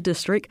longer in the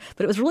district,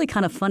 but it was really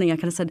kind of funny. I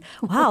kind of said,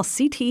 wow,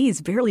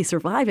 CTE's barely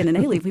surviving in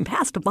Alief. We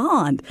passed a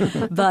bond.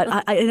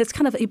 But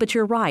but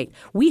you're right.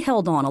 We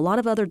held on. A lot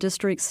of other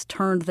districts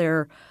turned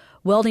their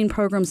welding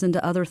programs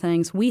into other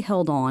things. We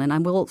held on, and I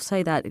will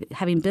say that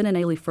having been in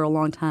Alief for a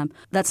long time,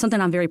 that's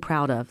something I'm very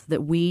proud of,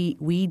 that we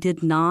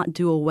did not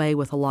do away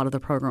with a lot of the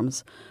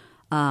programs.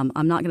 I'm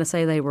not going to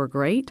say they were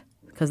great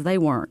because they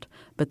weren't,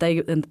 but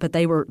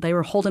they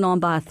were holding on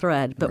by a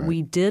thread. But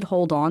we did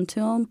hold on to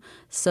them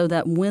so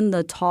that when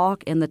the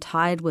talk and the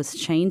tide was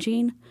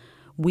changing,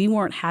 we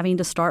weren't having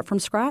to start from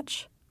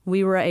scratch.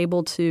 We were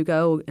able to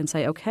go and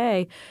say,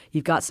 okay,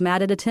 you've got some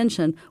added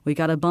attention. We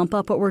got to bump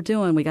up what we're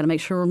doing. We got to make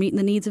sure we're meeting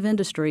the needs of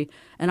industry.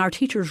 And our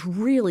teachers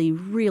really,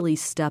 really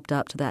stepped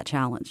up to that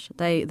challenge.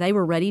 They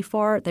were ready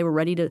for it. They were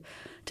ready to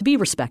be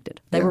respected.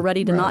 They were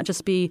ready to not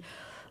just be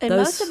And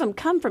most of them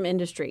come from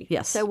industry.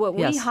 Yes. So what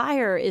we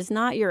hire is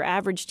not your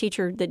average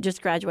teacher that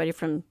just graduated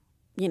from,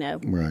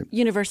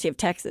 University of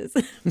Texas.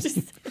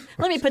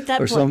 Let me put that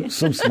or some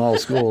small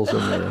schools in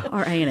there.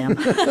 Or A&M.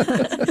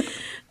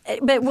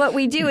 But what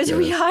we do is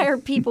we hire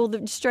people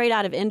straight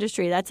out of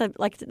industry. That's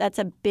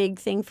a big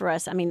thing for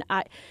us. I mean,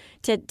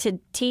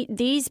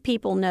 these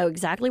people know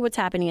exactly what's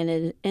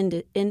happening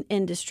in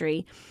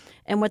industry,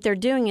 and what they're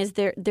doing is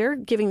they're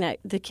giving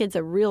the kids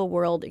a real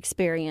world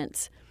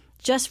experience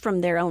just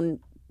from their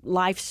own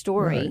life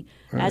story,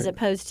 as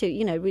opposed to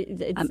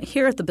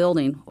here at the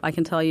building. I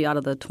can tell you, out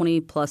of the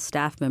 20 plus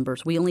staff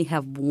members, we only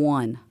have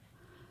one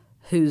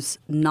who's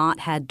not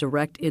had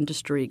direct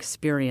industry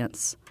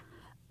experience.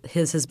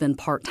 His has been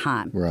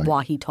part-time while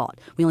he taught.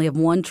 We only have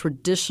one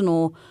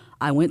traditional,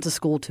 I went to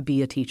school to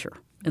be a teacher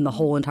in the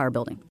whole entire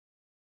building.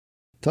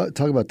 Talk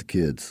about the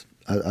kids.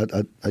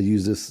 I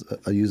use this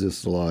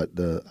a lot.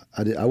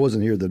 I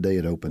wasn't here the day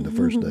it opened, the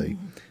first day.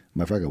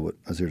 Matter of fact,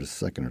 I was here the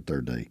second or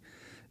third day.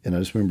 And I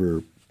just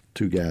remember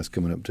 2 guys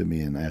coming up to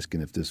me and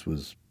asking if this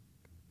was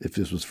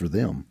for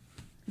them.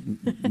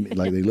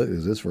 Like, they look,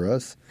 is this for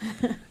us?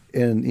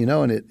 And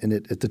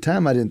at the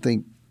time I didn't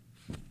think.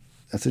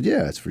 I said,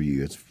 yeah, it's for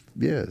you.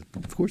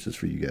 Of course it's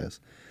for you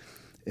guys.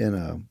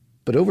 And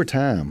but over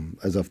time,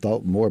 as I've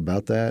thought more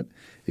about that,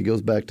 it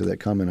goes back to that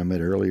comment I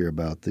made earlier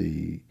about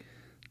the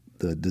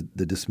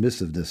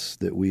dismissiveness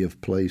that we have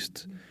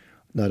placed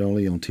not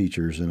only on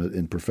teachers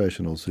and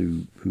professionals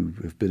who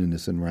have been in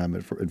this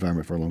environment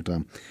for a long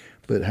time,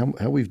 but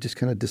how we've just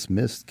kind of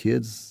dismissed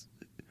kids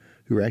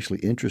who are actually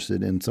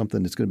interested in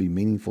something that's going to be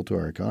meaningful to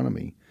our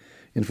economy.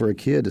 And for a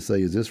kid to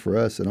say, is this for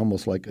us? And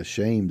almost like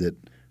ashamed that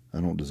I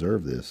don't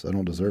deserve this. I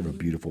don't deserve a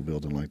beautiful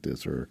building like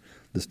this or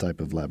this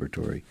type of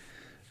laboratory.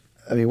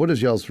 I mean, what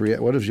is y'all's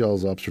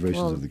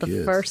observations of the kids?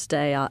 The first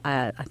day,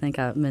 I think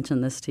I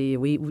mentioned this to you.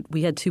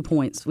 We had 2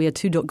 points. We had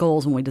 2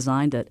 goals when we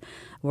designed it,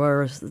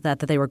 was that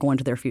they were going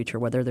to their future,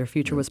 whether their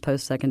future was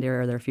post-secondary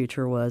or their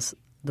future was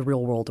the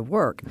real world of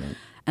work. Right.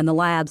 And the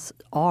labs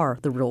are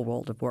the real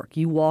world of work.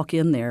 You walk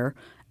in there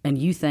and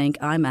you think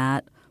I'm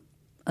at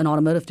an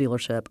automotive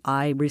dealership.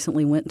 I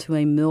recently went to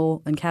a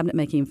mill and cabinet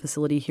making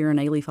facility here in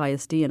Alief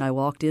ISD, and I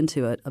walked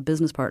into it, a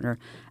business partner,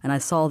 and I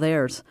saw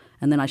theirs,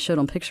 and then I showed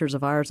them pictures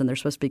of ours, and they're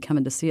supposed to be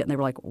coming to see it, and they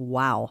were like,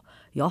 wow,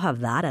 y'all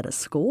have that at a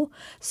school?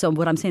 So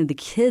what I'm saying, the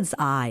kids'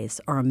 eyes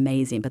are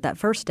amazing. But that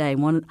first day,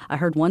 I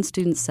heard one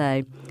student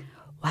say,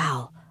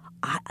 wow,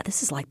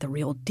 this is like the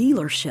real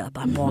dealership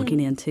I'm walking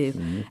into.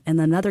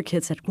 And another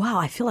kid said, wow,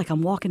 I feel like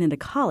I'm walking into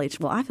college.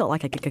 Well, I felt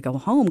like I could go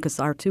home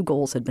because our 2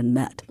 goals had been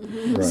met.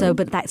 Right. So,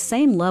 but that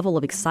same level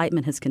of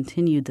excitement has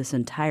continued this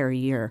entire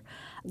year.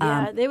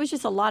 Yeah, there was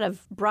just a lot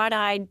of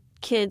bright-eyed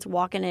kids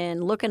walking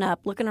in, looking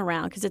up, looking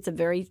around, because it's a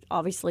very,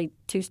 obviously,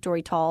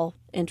 2-story tall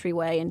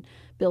entryway and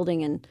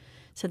building. And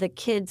so the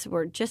kids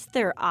were just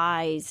their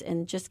eyes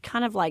and just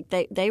kind of like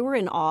they were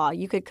in awe.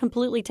 You could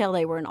completely tell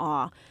they were in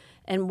awe.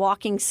 And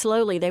walking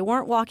slowly. They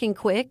weren't walking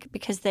quick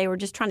because they were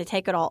just trying to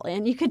take it all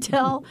in. You could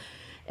tell.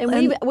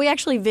 And we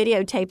actually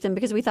videotaped them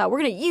because we thought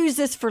we're going to use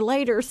this for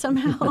later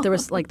somehow. But there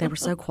was they were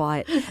so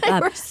quiet.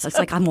 It's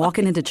like I'm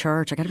walking into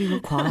church. I got to be real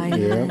quiet.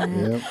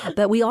 Yeah.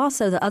 But we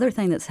also, the other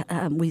thing that's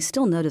we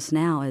still notice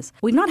now is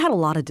we've not had a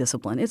lot of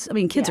discipline.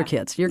 Kids are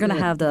kids. You're going to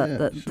have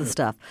the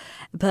stuff.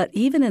 But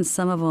even in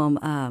some of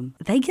them,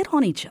 they get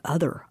on each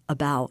other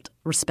about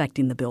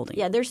respecting the building.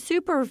 Yeah,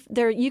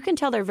 you can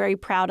tell they're very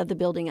proud of the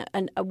building.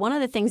 And one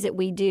of the things that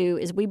we do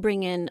is we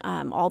bring in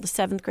all the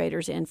 7th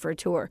graders in for a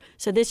tour.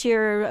 So this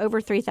year, over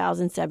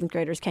 3,000 7th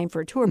graders came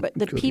for a tour. But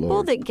the people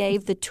Lord. that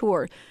gave the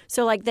tour,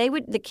 so like these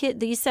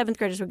 7th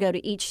graders would go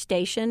to each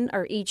station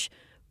or each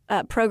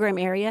program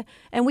area,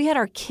 and we had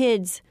our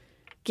kids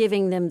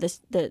giving them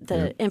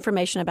the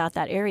information about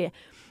that area.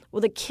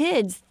 Well, the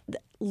kids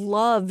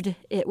loved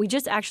it. We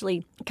just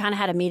actually kind of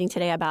had a meeting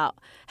today about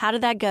how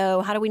did that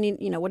go? How do we need,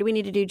 what do we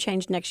need to do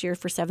change next year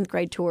for 7th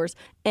grade tours?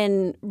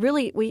 And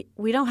really,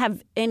 we don't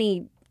have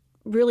any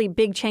really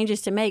big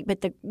changes to make.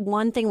 But the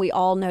one thing we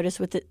all noticed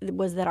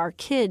was that our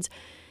kids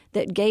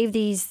that gave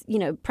these,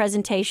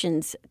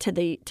 presentations to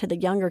the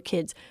younger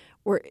kids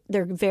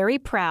they're very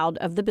proud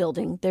of the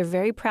building. They're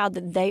very proud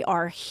that they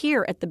are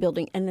here at the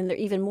building. And then they're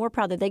even more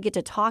proud that they get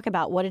to talk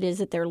about what it is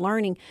that they're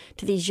learning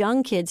to these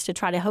young kids to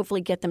try to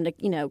hopefully get them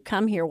to,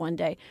 come here one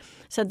day.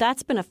 So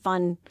that's been a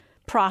fun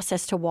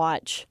process to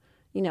watch.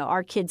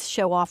 Our kids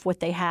show off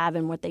what they have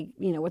and what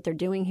what they're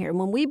doing here. And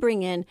when we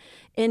bring in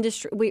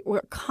industry,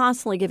 we're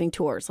constantly giving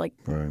tours,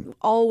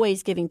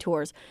 always giving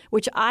tours,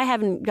 which I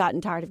haven't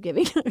gotten tired of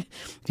giving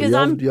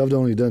because y'all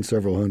only done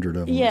several hundred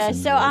of them. Yeah,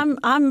 so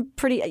I'm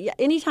pretty.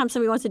 Anytime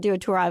somebody wants to do a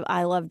tour,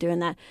 I love doing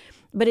that.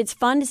 But it's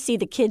fun to see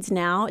the kids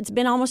now. It's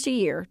been almost a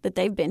year that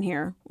they've been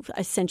here,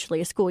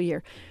 essentially a school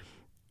year.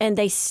 And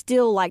they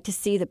still like to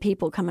see the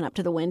people coming up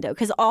to the window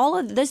because all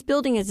of this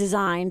building is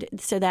designed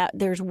so that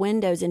there's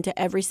windows into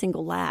every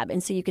single lab.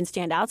 And so you can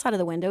stand outside of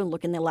the window and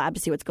look in the lab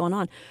to see what's going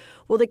on.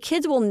 Well, the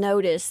kids will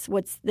notice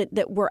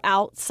that we're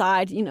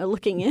outside,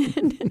 looking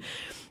in.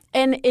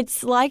 And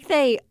it's like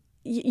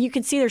you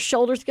can see their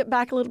shoulders get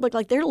back a little bit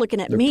like they're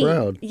looking at me.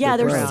 Proud. Yeah,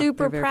 they're proud.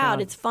 super They're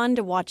proud. It's fun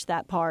to watch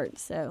that part.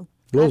 So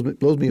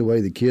blows me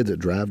away the kids that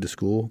drive to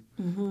school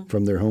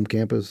from their home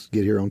campus,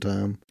 get here on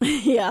time.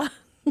 Yeah.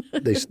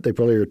 They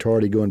probably are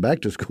tardy going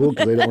back to school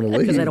because they don't want to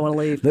leave. Because they don't want to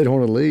leave. They don't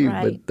want to leave,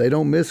 Right. but they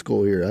don't miss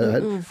school here.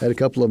 I had a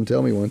couple of them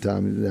tell me one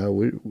time,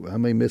 I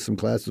may miss some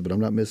classes, but I'm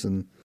not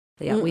missing.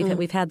 Yeah,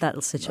 we've had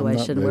that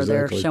situation where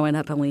they're showing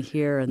up only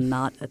here and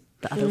not at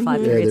the other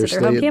 5 periods at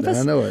their home campus.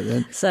 I know it.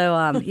 And,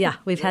 so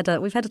we've had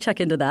to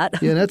check into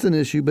that. yeah, and that's an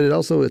issue, but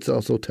it's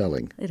also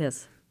telling. It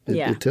is.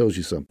 It tells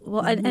you something.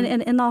 Well,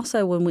 and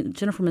also when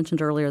Jennifer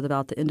mentioned earlier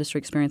about the industry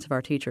experience of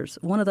our teachers,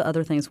 one of the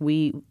other things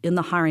we, in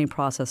the hiring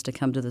process to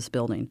come to this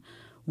building,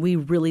 we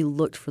really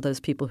looked for those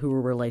people who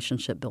were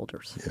relationship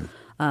builders.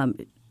 Yeah.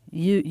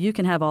 You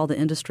can have all the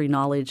industry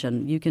knowledge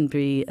and you can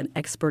be an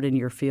expert in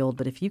your field,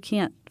 but if you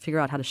can't figure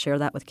out how to share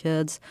that with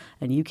kids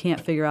and you can't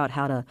figure out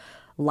how to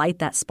light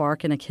that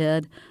spark in a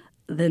kid,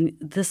 then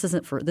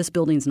this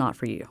building's not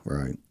for you.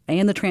 Right.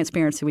 And the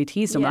transparency, we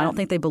teased them. Yeah. I don't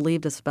think they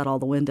believed us about all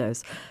the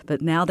windows,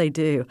 but now they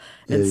do.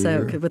 And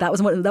but that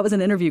was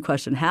an interview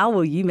question. How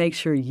will you make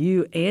sure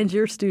you and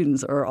your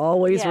students are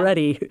always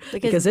ready?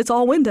 Because it's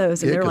all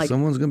windows, and they're like,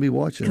 someone's going to be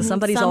watching. Because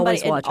somebody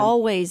always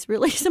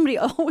watching. Somebody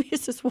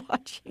always is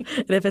watching.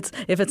 And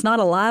if it's not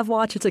a live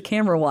watch, it's a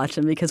camera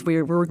watching because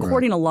we're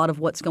recording a lot of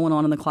what's going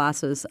on in the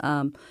classes.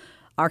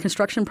 Our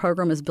construction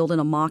program is building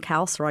a mock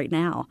house right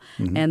now,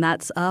 and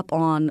that's up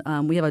on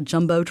we have a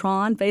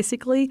Jumbotron,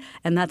 basically,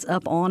 and that's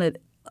up on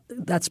it.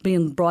 That's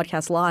being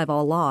broadcast live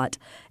a lot,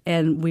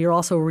 and we are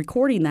also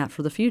recording that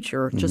for the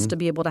future just to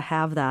be able to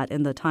have that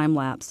in the time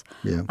lapse,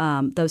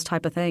 those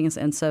type of things.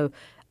 And so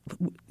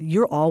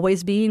you're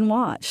always being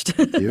watched.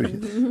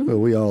 Well,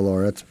 we all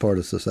are. That's part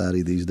of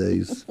society these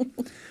days.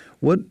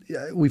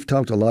 We've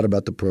talked a lot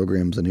about the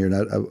programs in here,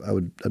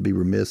 and I'd be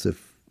remiss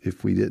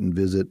if we didn't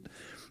visit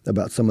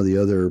about some of the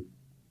other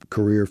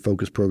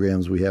career-focused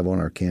programs we have on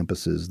our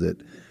campuses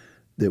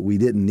that we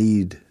didn't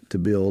need to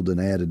build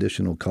and add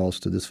additional costs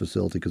to this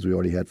facility because we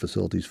already had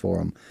facilities for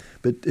them.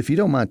 But if you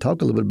don't mind,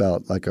 talk a little bit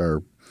about like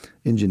our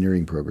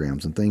engineering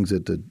programs and things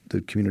that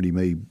the community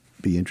may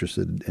be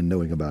interested in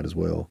knowing about as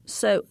well.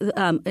 So,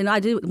 and I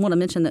do want to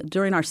mention that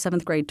during our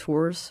 7th grade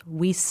tours,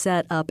 we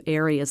set up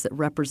areas that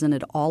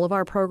represented all of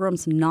our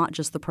programs, not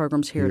just the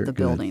programs here at the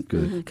building.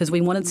 Because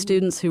we wanted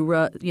students who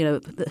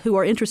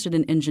are interested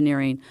in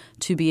engineering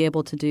to be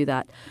able to do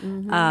that.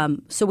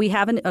 So we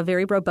have a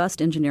very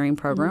robust engineering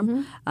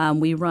program.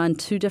 We run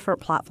 2 different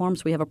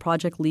platforms. We have a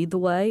project Lead the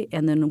Way,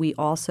 and then we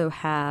also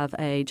have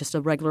just a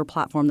regular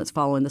platform that's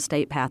following the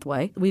state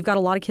pathway. We've got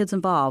a lot of kids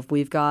involved.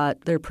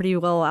 They're pretty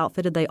well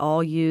outfitted. They all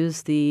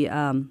use the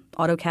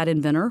AutoCAD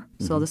Inventor.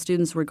 So the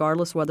students,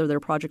 regardless whether they're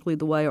Project Lead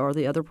the Way or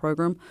the other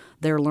program,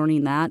 they're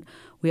learning that.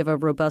 We have a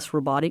robust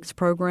robotics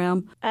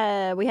program.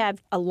 We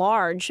have a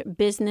large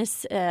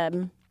business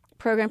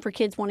program for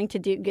kids wanting to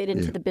get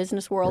into the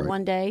business world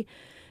one day.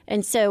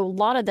 And so a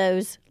lot of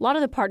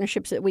the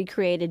partnerships that we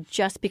created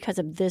just because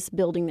of this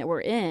building that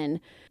we're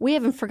in, we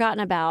haven't forgotten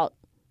about.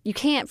 You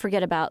can't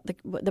forget about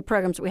the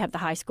programs that we have at the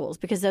high schools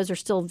because those are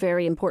still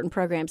very important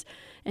programs.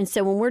 And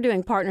so when we're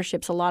doing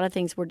partnerships, a lot of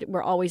things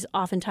we're always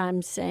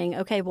oftentimes saying,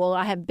 okay, well,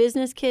 I have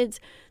business kids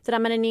that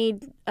I'm going to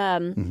need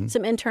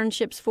some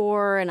internships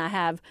for, and I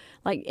have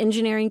like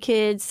engineering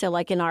kids. So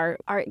like in our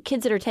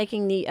kids that are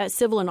taking the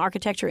civil and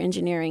architecture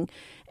engineering,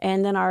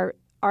 and then our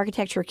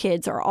architecture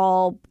kids are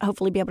all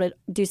hopefully be able to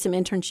do some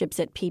internships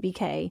at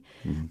PBK.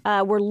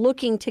 We're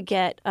looking to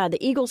get the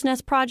Eagle's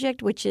Nest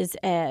project, which is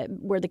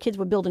where the kids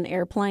would build an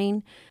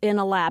airplane in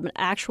a lab, an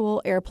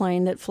actual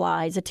airplane that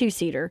flies, a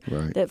 2-seater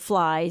that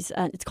flies.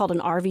 It's called an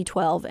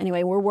RV-12.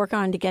 Anyway, we're working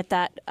on to get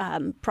that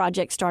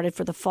project started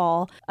for the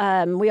fall.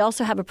 We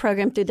also have a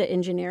program through the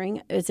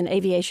engineering. It's an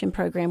aviation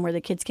program where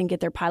the kids can get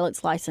their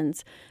pilot's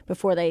license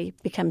before they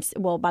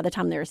by the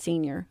time they're a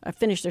senior,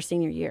 finish their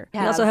senior year. We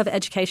also have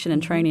education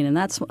and training, and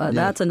that's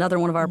another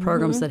one of our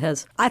programs that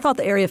has – I thought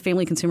the area of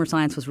family consumer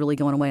science was really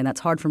going away, and that's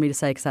hard for me to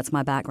say because that's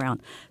my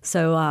background.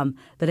 So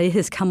but it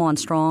has come on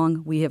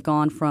strong. We have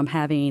gone from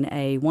having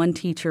a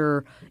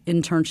one-teacher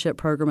internship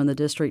program in the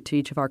district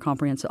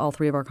to all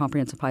 3 of our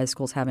comprehensive high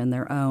schools having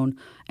their own.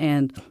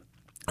 And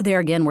there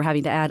again, we're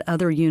having to add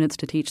other units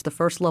to teach the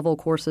first-level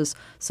courses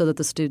so that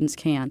the students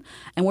can.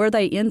 And where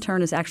they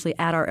intern is actually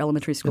at our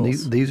elementary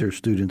schools. And these are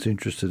students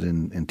interested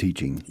in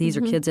teaching. These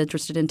are kids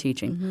interested in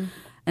teaching.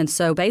 And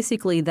so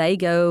basically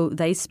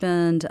they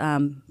spend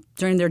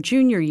during their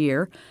junior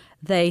year,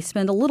 they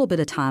spend a little bit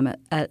of time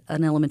at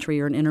an elementary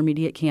or an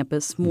intermediate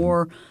campus,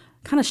 more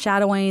kind of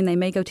shadowing. They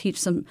may go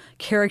teach some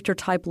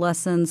character-type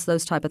lessons,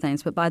 those type of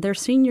things. But by their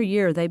senior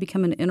year, they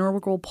become an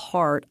integral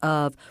part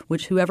of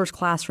whoever's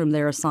classroom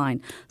they're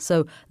assigned.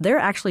 So they're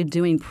actually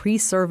doing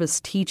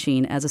pre-service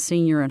teaching as a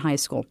senior in high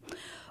school.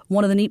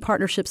 One of the neat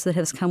partnerships that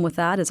has come with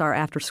that is our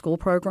after-school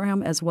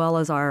program, as well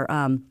as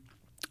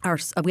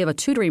we have a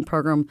tutoring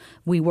program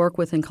we work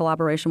with in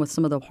collaboration with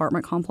some of the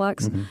apartment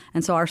complex.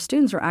 And so our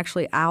students are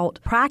actually out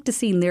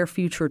practicing their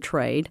future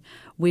trade.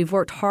 We've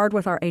worked hard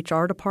with our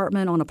HR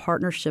department on a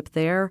partnership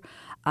there.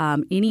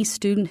 Any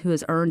student who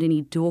has earned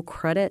any dual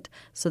credit,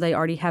 so they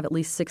already have at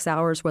least 6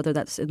 hours, whether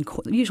that's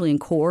usually in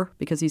core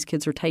because these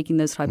kids are taking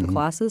those type of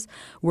classes,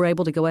 we're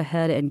able to go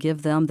ahead and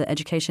give them the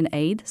education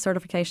aid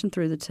certification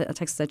through the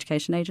Texas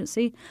Education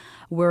Agency.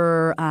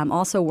 We're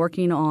also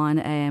working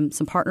on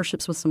some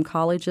partnerships with some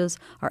colleges.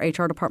 Our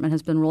HR department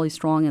has been really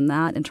strong in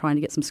that and trying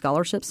to get some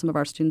scholarships. Some of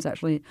our students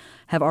actually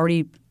have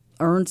already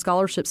earned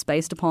scholarships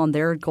based upon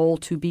their goal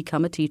to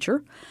become a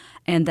teacher.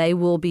 And they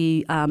will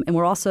be, and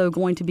we're also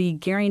going to be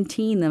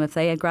guaranteeing them if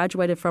they had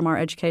graduated from our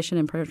education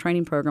and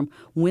training program,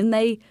 when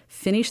they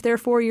finish their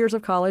 4 years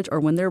of college or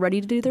when they're ready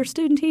to do their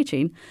student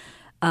teaching,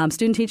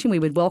 we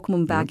would welcome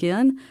them back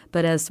in.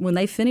 But when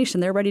they finish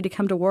and they're ready to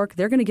come to work,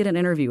 they're going to get an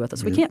interview with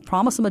us. We can't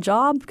promise them a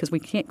job because we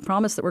can't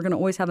promise that we're going to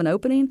always have an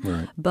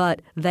opening.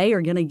 But they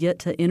are going to get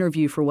to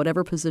interview for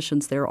whatever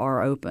positions there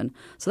are open.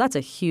 So that's a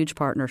huge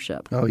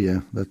partnership. Oh yeah,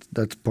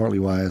 that's partly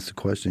why I asked the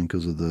question,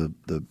 because of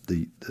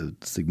the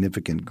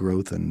significant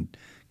growth in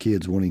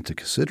kids wanting to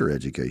consider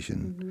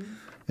education.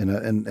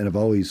 And I've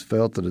always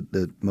felt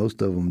that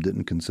most of them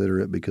didn't consider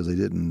it because they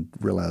didn't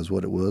realize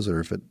what it was, or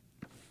if it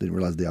didn't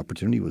realize the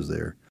opportunity was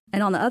there.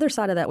 And on the other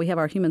side of that, we have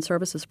our human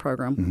services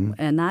program,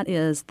 and that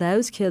is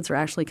those kids are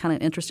actually kind of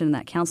interested in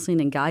that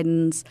counseling and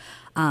guidance,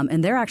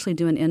 and they're actually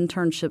doing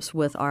internships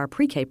with our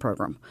pre-K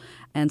program.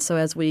 And so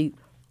as we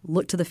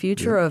look to the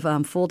future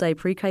of full-day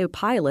pre-K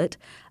pilot,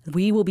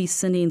 we will be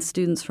sending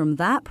students from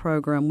that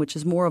program, which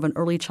is more of an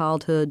early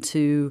childhood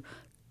to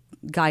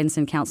guidance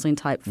and counseling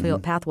type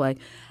pathway.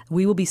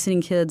 We will be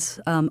sending kids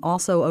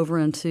also over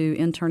into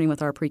interning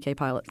with our pre-K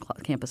pilot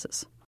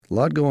campuses. A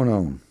lot going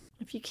on.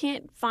 If you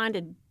can't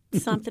find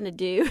something to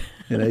do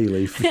in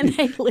A-Leaf,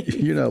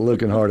 you're not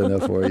looking hard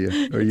enough, are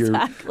you? Or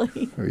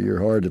you're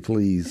hard to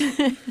please.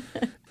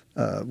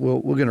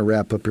 Well, we're going to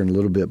wrap up here in a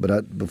little bit,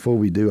 but before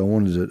we do, I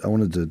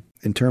wanted to,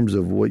 in terms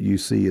of what you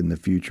see in the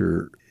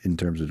future, in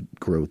terms of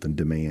growth and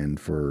demand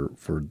for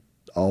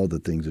all the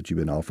things that you've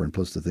been offering,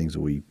 plus the things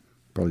that we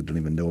probably don't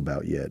even know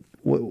about yet.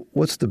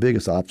 What's the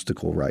biggest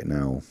obstacle right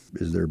now?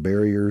 Is there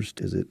barriers?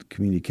 Is it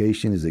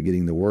communication? Is it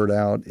getting the word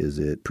out? Is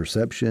it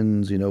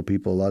perceptions?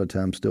 People a lot of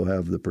times still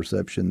have the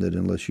perception that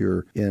unless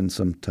you're in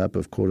some type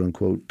of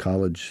quote-unquote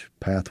college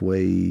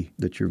pathway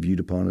that you're viewed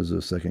upon as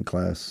a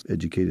second-class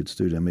educated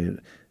student. I mean,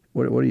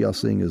 what are y'all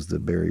seeing as the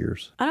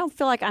barriers? I don't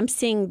feel like I'm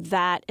seeing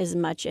that as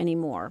much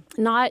anymore.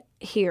 Not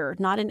here,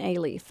 not in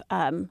Alief.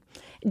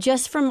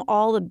 Just from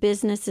all the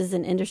businesses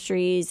and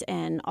industries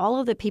and all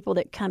of the people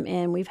that come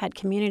in, we've had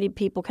community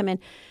people come in.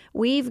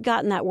 We've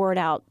gotten that word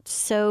out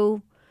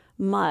so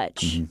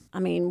much. Mm-hmm. I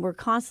mean, we're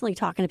constantly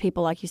talking to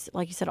people, like you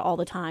said, all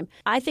the time.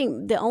 I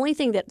think the only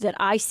thing that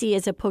I see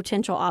as a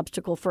potential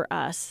obstacle for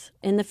us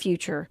in the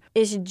future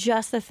is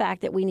just the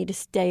fact that we need to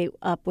stay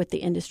up with the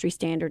industry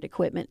standard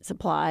equipment,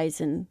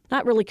 supplies, and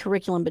not really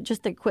curriculum, but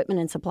just the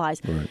equipment and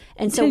supplies. Right.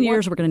 And so 10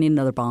 years, we're going to need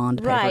another bond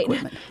to pay for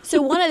equipment.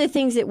 So one of the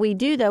things that we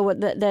do, though,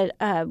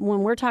 that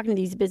when we're talking to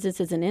these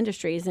businesses and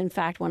industries, in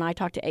fact, when I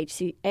talked to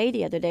HCA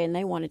the other day and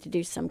they wanted to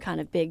do some kind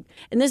of big,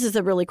 and this is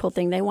a really cool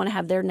thing, they want to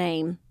have their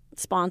name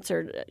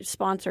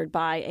sponsored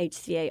by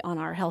HCA on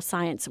our health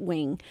science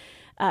wing,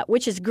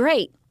 which is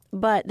great.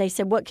 But they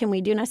said, what can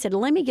we do? And I said,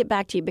 let me get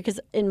back to you, because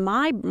in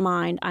my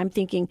mind, I'm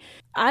thinking,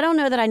 I don't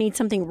know that I need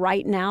something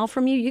right now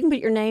from you. You can put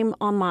your name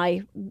on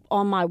my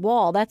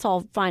wall. That's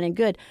all fine and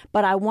good.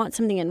 But I want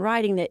something in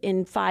writing that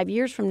in 5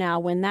 years from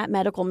now, when that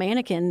medical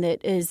mannequin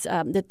that is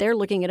that they're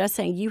looking at us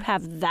saying, you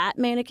have that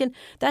mannequin,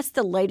 that's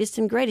the latest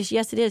and greatest.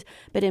 Yes, it is.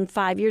 But in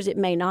 5 years, it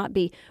may not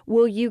be.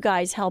 Will you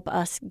guys help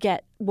us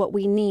get what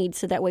we need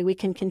so that way we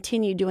can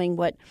continue doing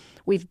what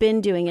we've been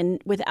doing and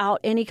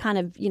without any kind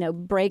of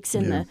breaks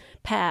in the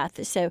path?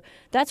 So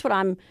that's what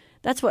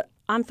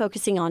I'm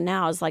focusing on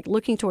now, is like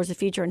looking towards the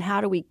future and how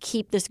do we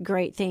keep this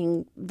great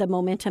thing, the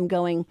momentum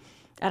going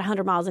at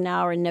 100 miles an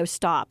hour and no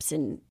stops.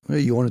 And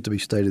you want it to be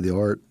state of the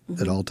art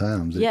at all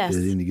times. Yes,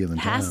 at any given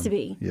time. It has to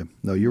be. Yeah.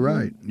 No, you're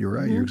right. You're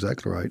right. Mm-hmm. You're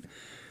exactly right.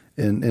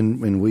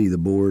 And we, the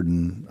board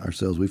and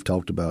ourselves, we've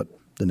talked about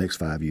the next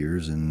 5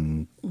 years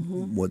and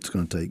what's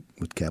going to take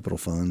with capital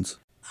funds.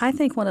 I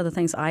think one of the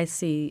things I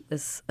see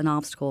as an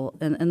obstacle,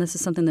 and this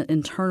is something that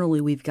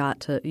internally we've got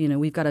to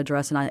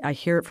address, and I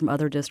hear it from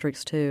other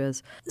districts too,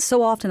 is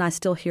so often I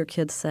still hear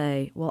kids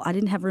say, well, I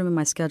didn't have room in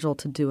my schedule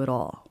to do it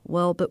all.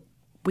 Well, but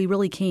we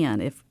really can.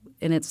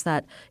 And it's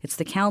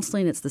the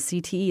counseling, it's the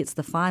CTE, it's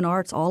the fine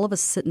arts, all of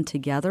us sitting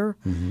together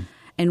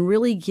and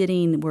really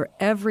getting where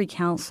every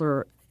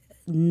counselor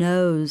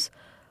knows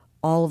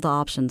all of the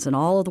options and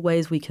all of the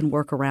ways we can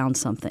work around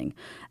something.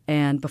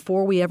 And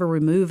before we ever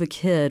remove a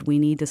kid, we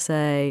need to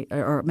say,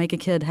 or make a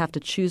kid have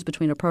to choose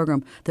between a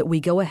program, that we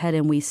go ahead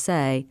and we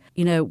say,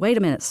 wait a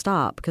minute,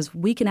 stop, because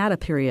we can add a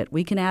period,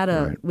 we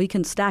can we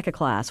can stack a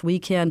class,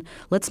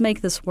 let's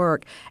make this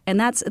work. And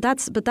that's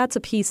a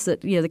piece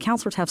that, the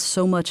counselors have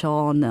so much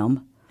on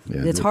them.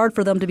 Yeah, it's hard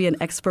for them to be an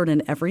expert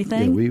in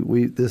everything.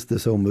 Yeah,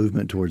 this whole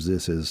movement towards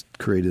this has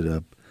created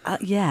a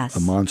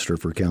monster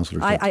for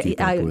counselors to keep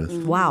up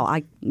with.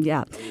 Wow.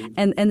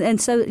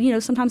 And so,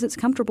 sometimes it's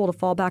comfortable to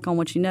fall back on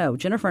what you know.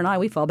 Jennifer and I,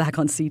 we fall back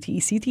on CTE.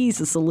 CTE is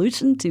the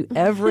solution to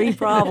every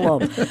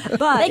problem.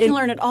 But they can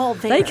learn it all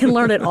there. They can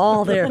learn it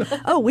all there.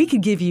 Oh, we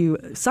could give you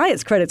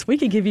science credits. We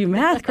could give you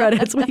math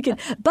credits.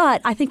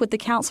 But I think with the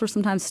counselor,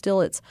 sometimes still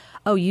it's,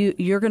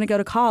 you're going to go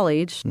to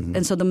college. Mm-hmm.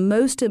 And so the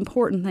most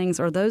important things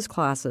are those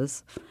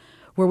classes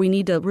where we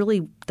need to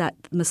really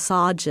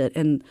massage it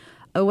and,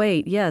 oh,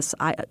 wait, yes.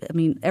 I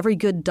mean, every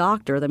good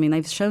doctor,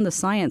 they've shown the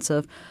science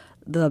of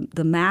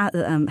the math,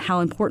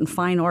 how important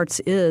fine arts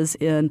is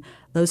in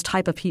those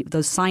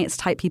science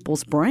type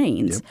people's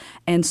brains. Yep.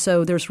 And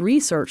so there's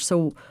research.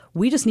 So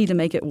we just need to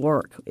make it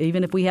work,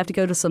 even if we have to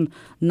go to some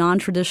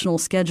non-traditional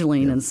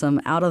scheduling and some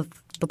out of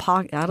the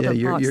box thinking.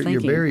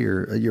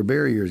 Your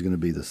barrier is going to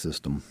be the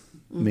system.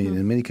 Mm-hmm. I mean,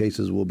 in many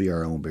cases, we'll be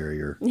our own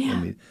barrier. Yeah. I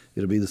mean,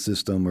 it'll be the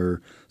system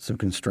or some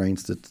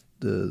constraints that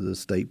the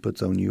state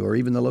puts on you, or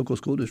even the local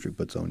school district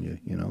puts on you.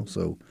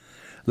 So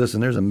listen,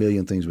 there's a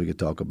million things we could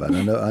talk about.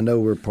 I know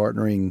we're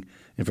partnering,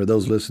 and for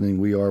those listening,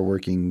 we are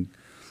working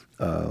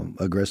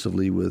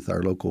aggressively with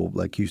our local,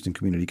 like Houston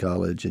Community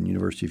College and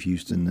University of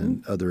Houston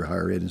and other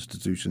higher ed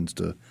institutions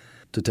to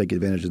take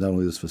advantage of not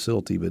only this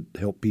facility but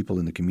help people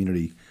in the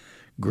community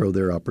grow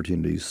their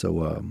opportunities.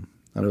 So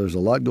I know there's a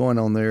lot going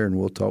on there, and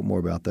we'll talk more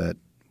about that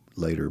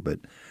later. But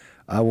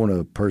I want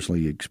to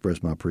personally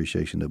express my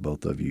appreciation to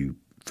both of you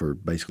for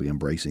basically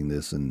embracing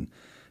this, and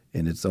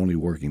it's only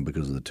working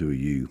because of the two of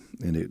you.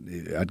 And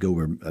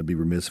I'd be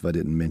remiss if I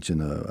didn't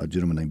mention a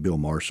gentleman named Bill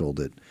Marshall.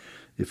 That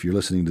if you're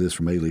listening to this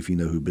from Alief, you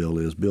know who Bill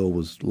is. Bill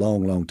was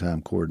long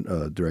time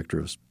director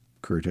of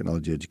career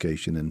technology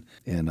education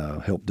and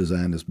helped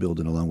design this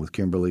building along with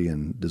Kimberly,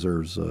 and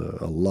deserves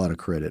a lot of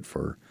credit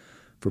for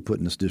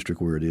putting this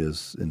district where it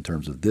is in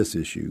terms of this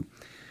issue.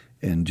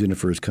 And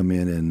Jennifer has come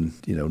in, and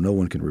no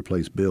one can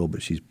replace Bill,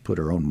 but she's put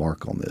her own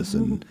mark on this,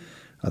 and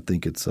I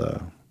think it's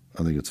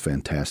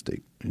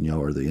fantastic, and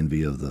y'all are the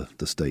envy of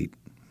the state.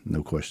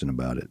 No question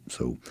about it.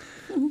 So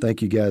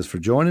thank you guys for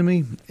joining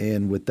me.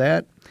 And with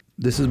that,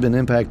 this has been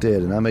Impact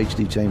Ed, and I'm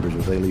H.D. Chambers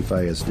with Alief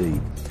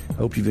ISD.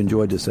 Hope you've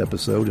enjoyed this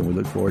episode, and we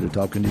look forward to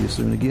talking to you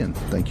soon again.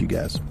 Thank you,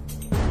 guys.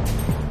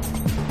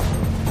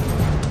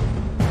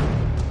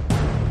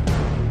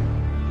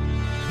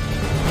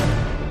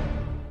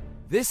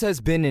 This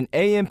has been an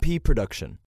AMP production.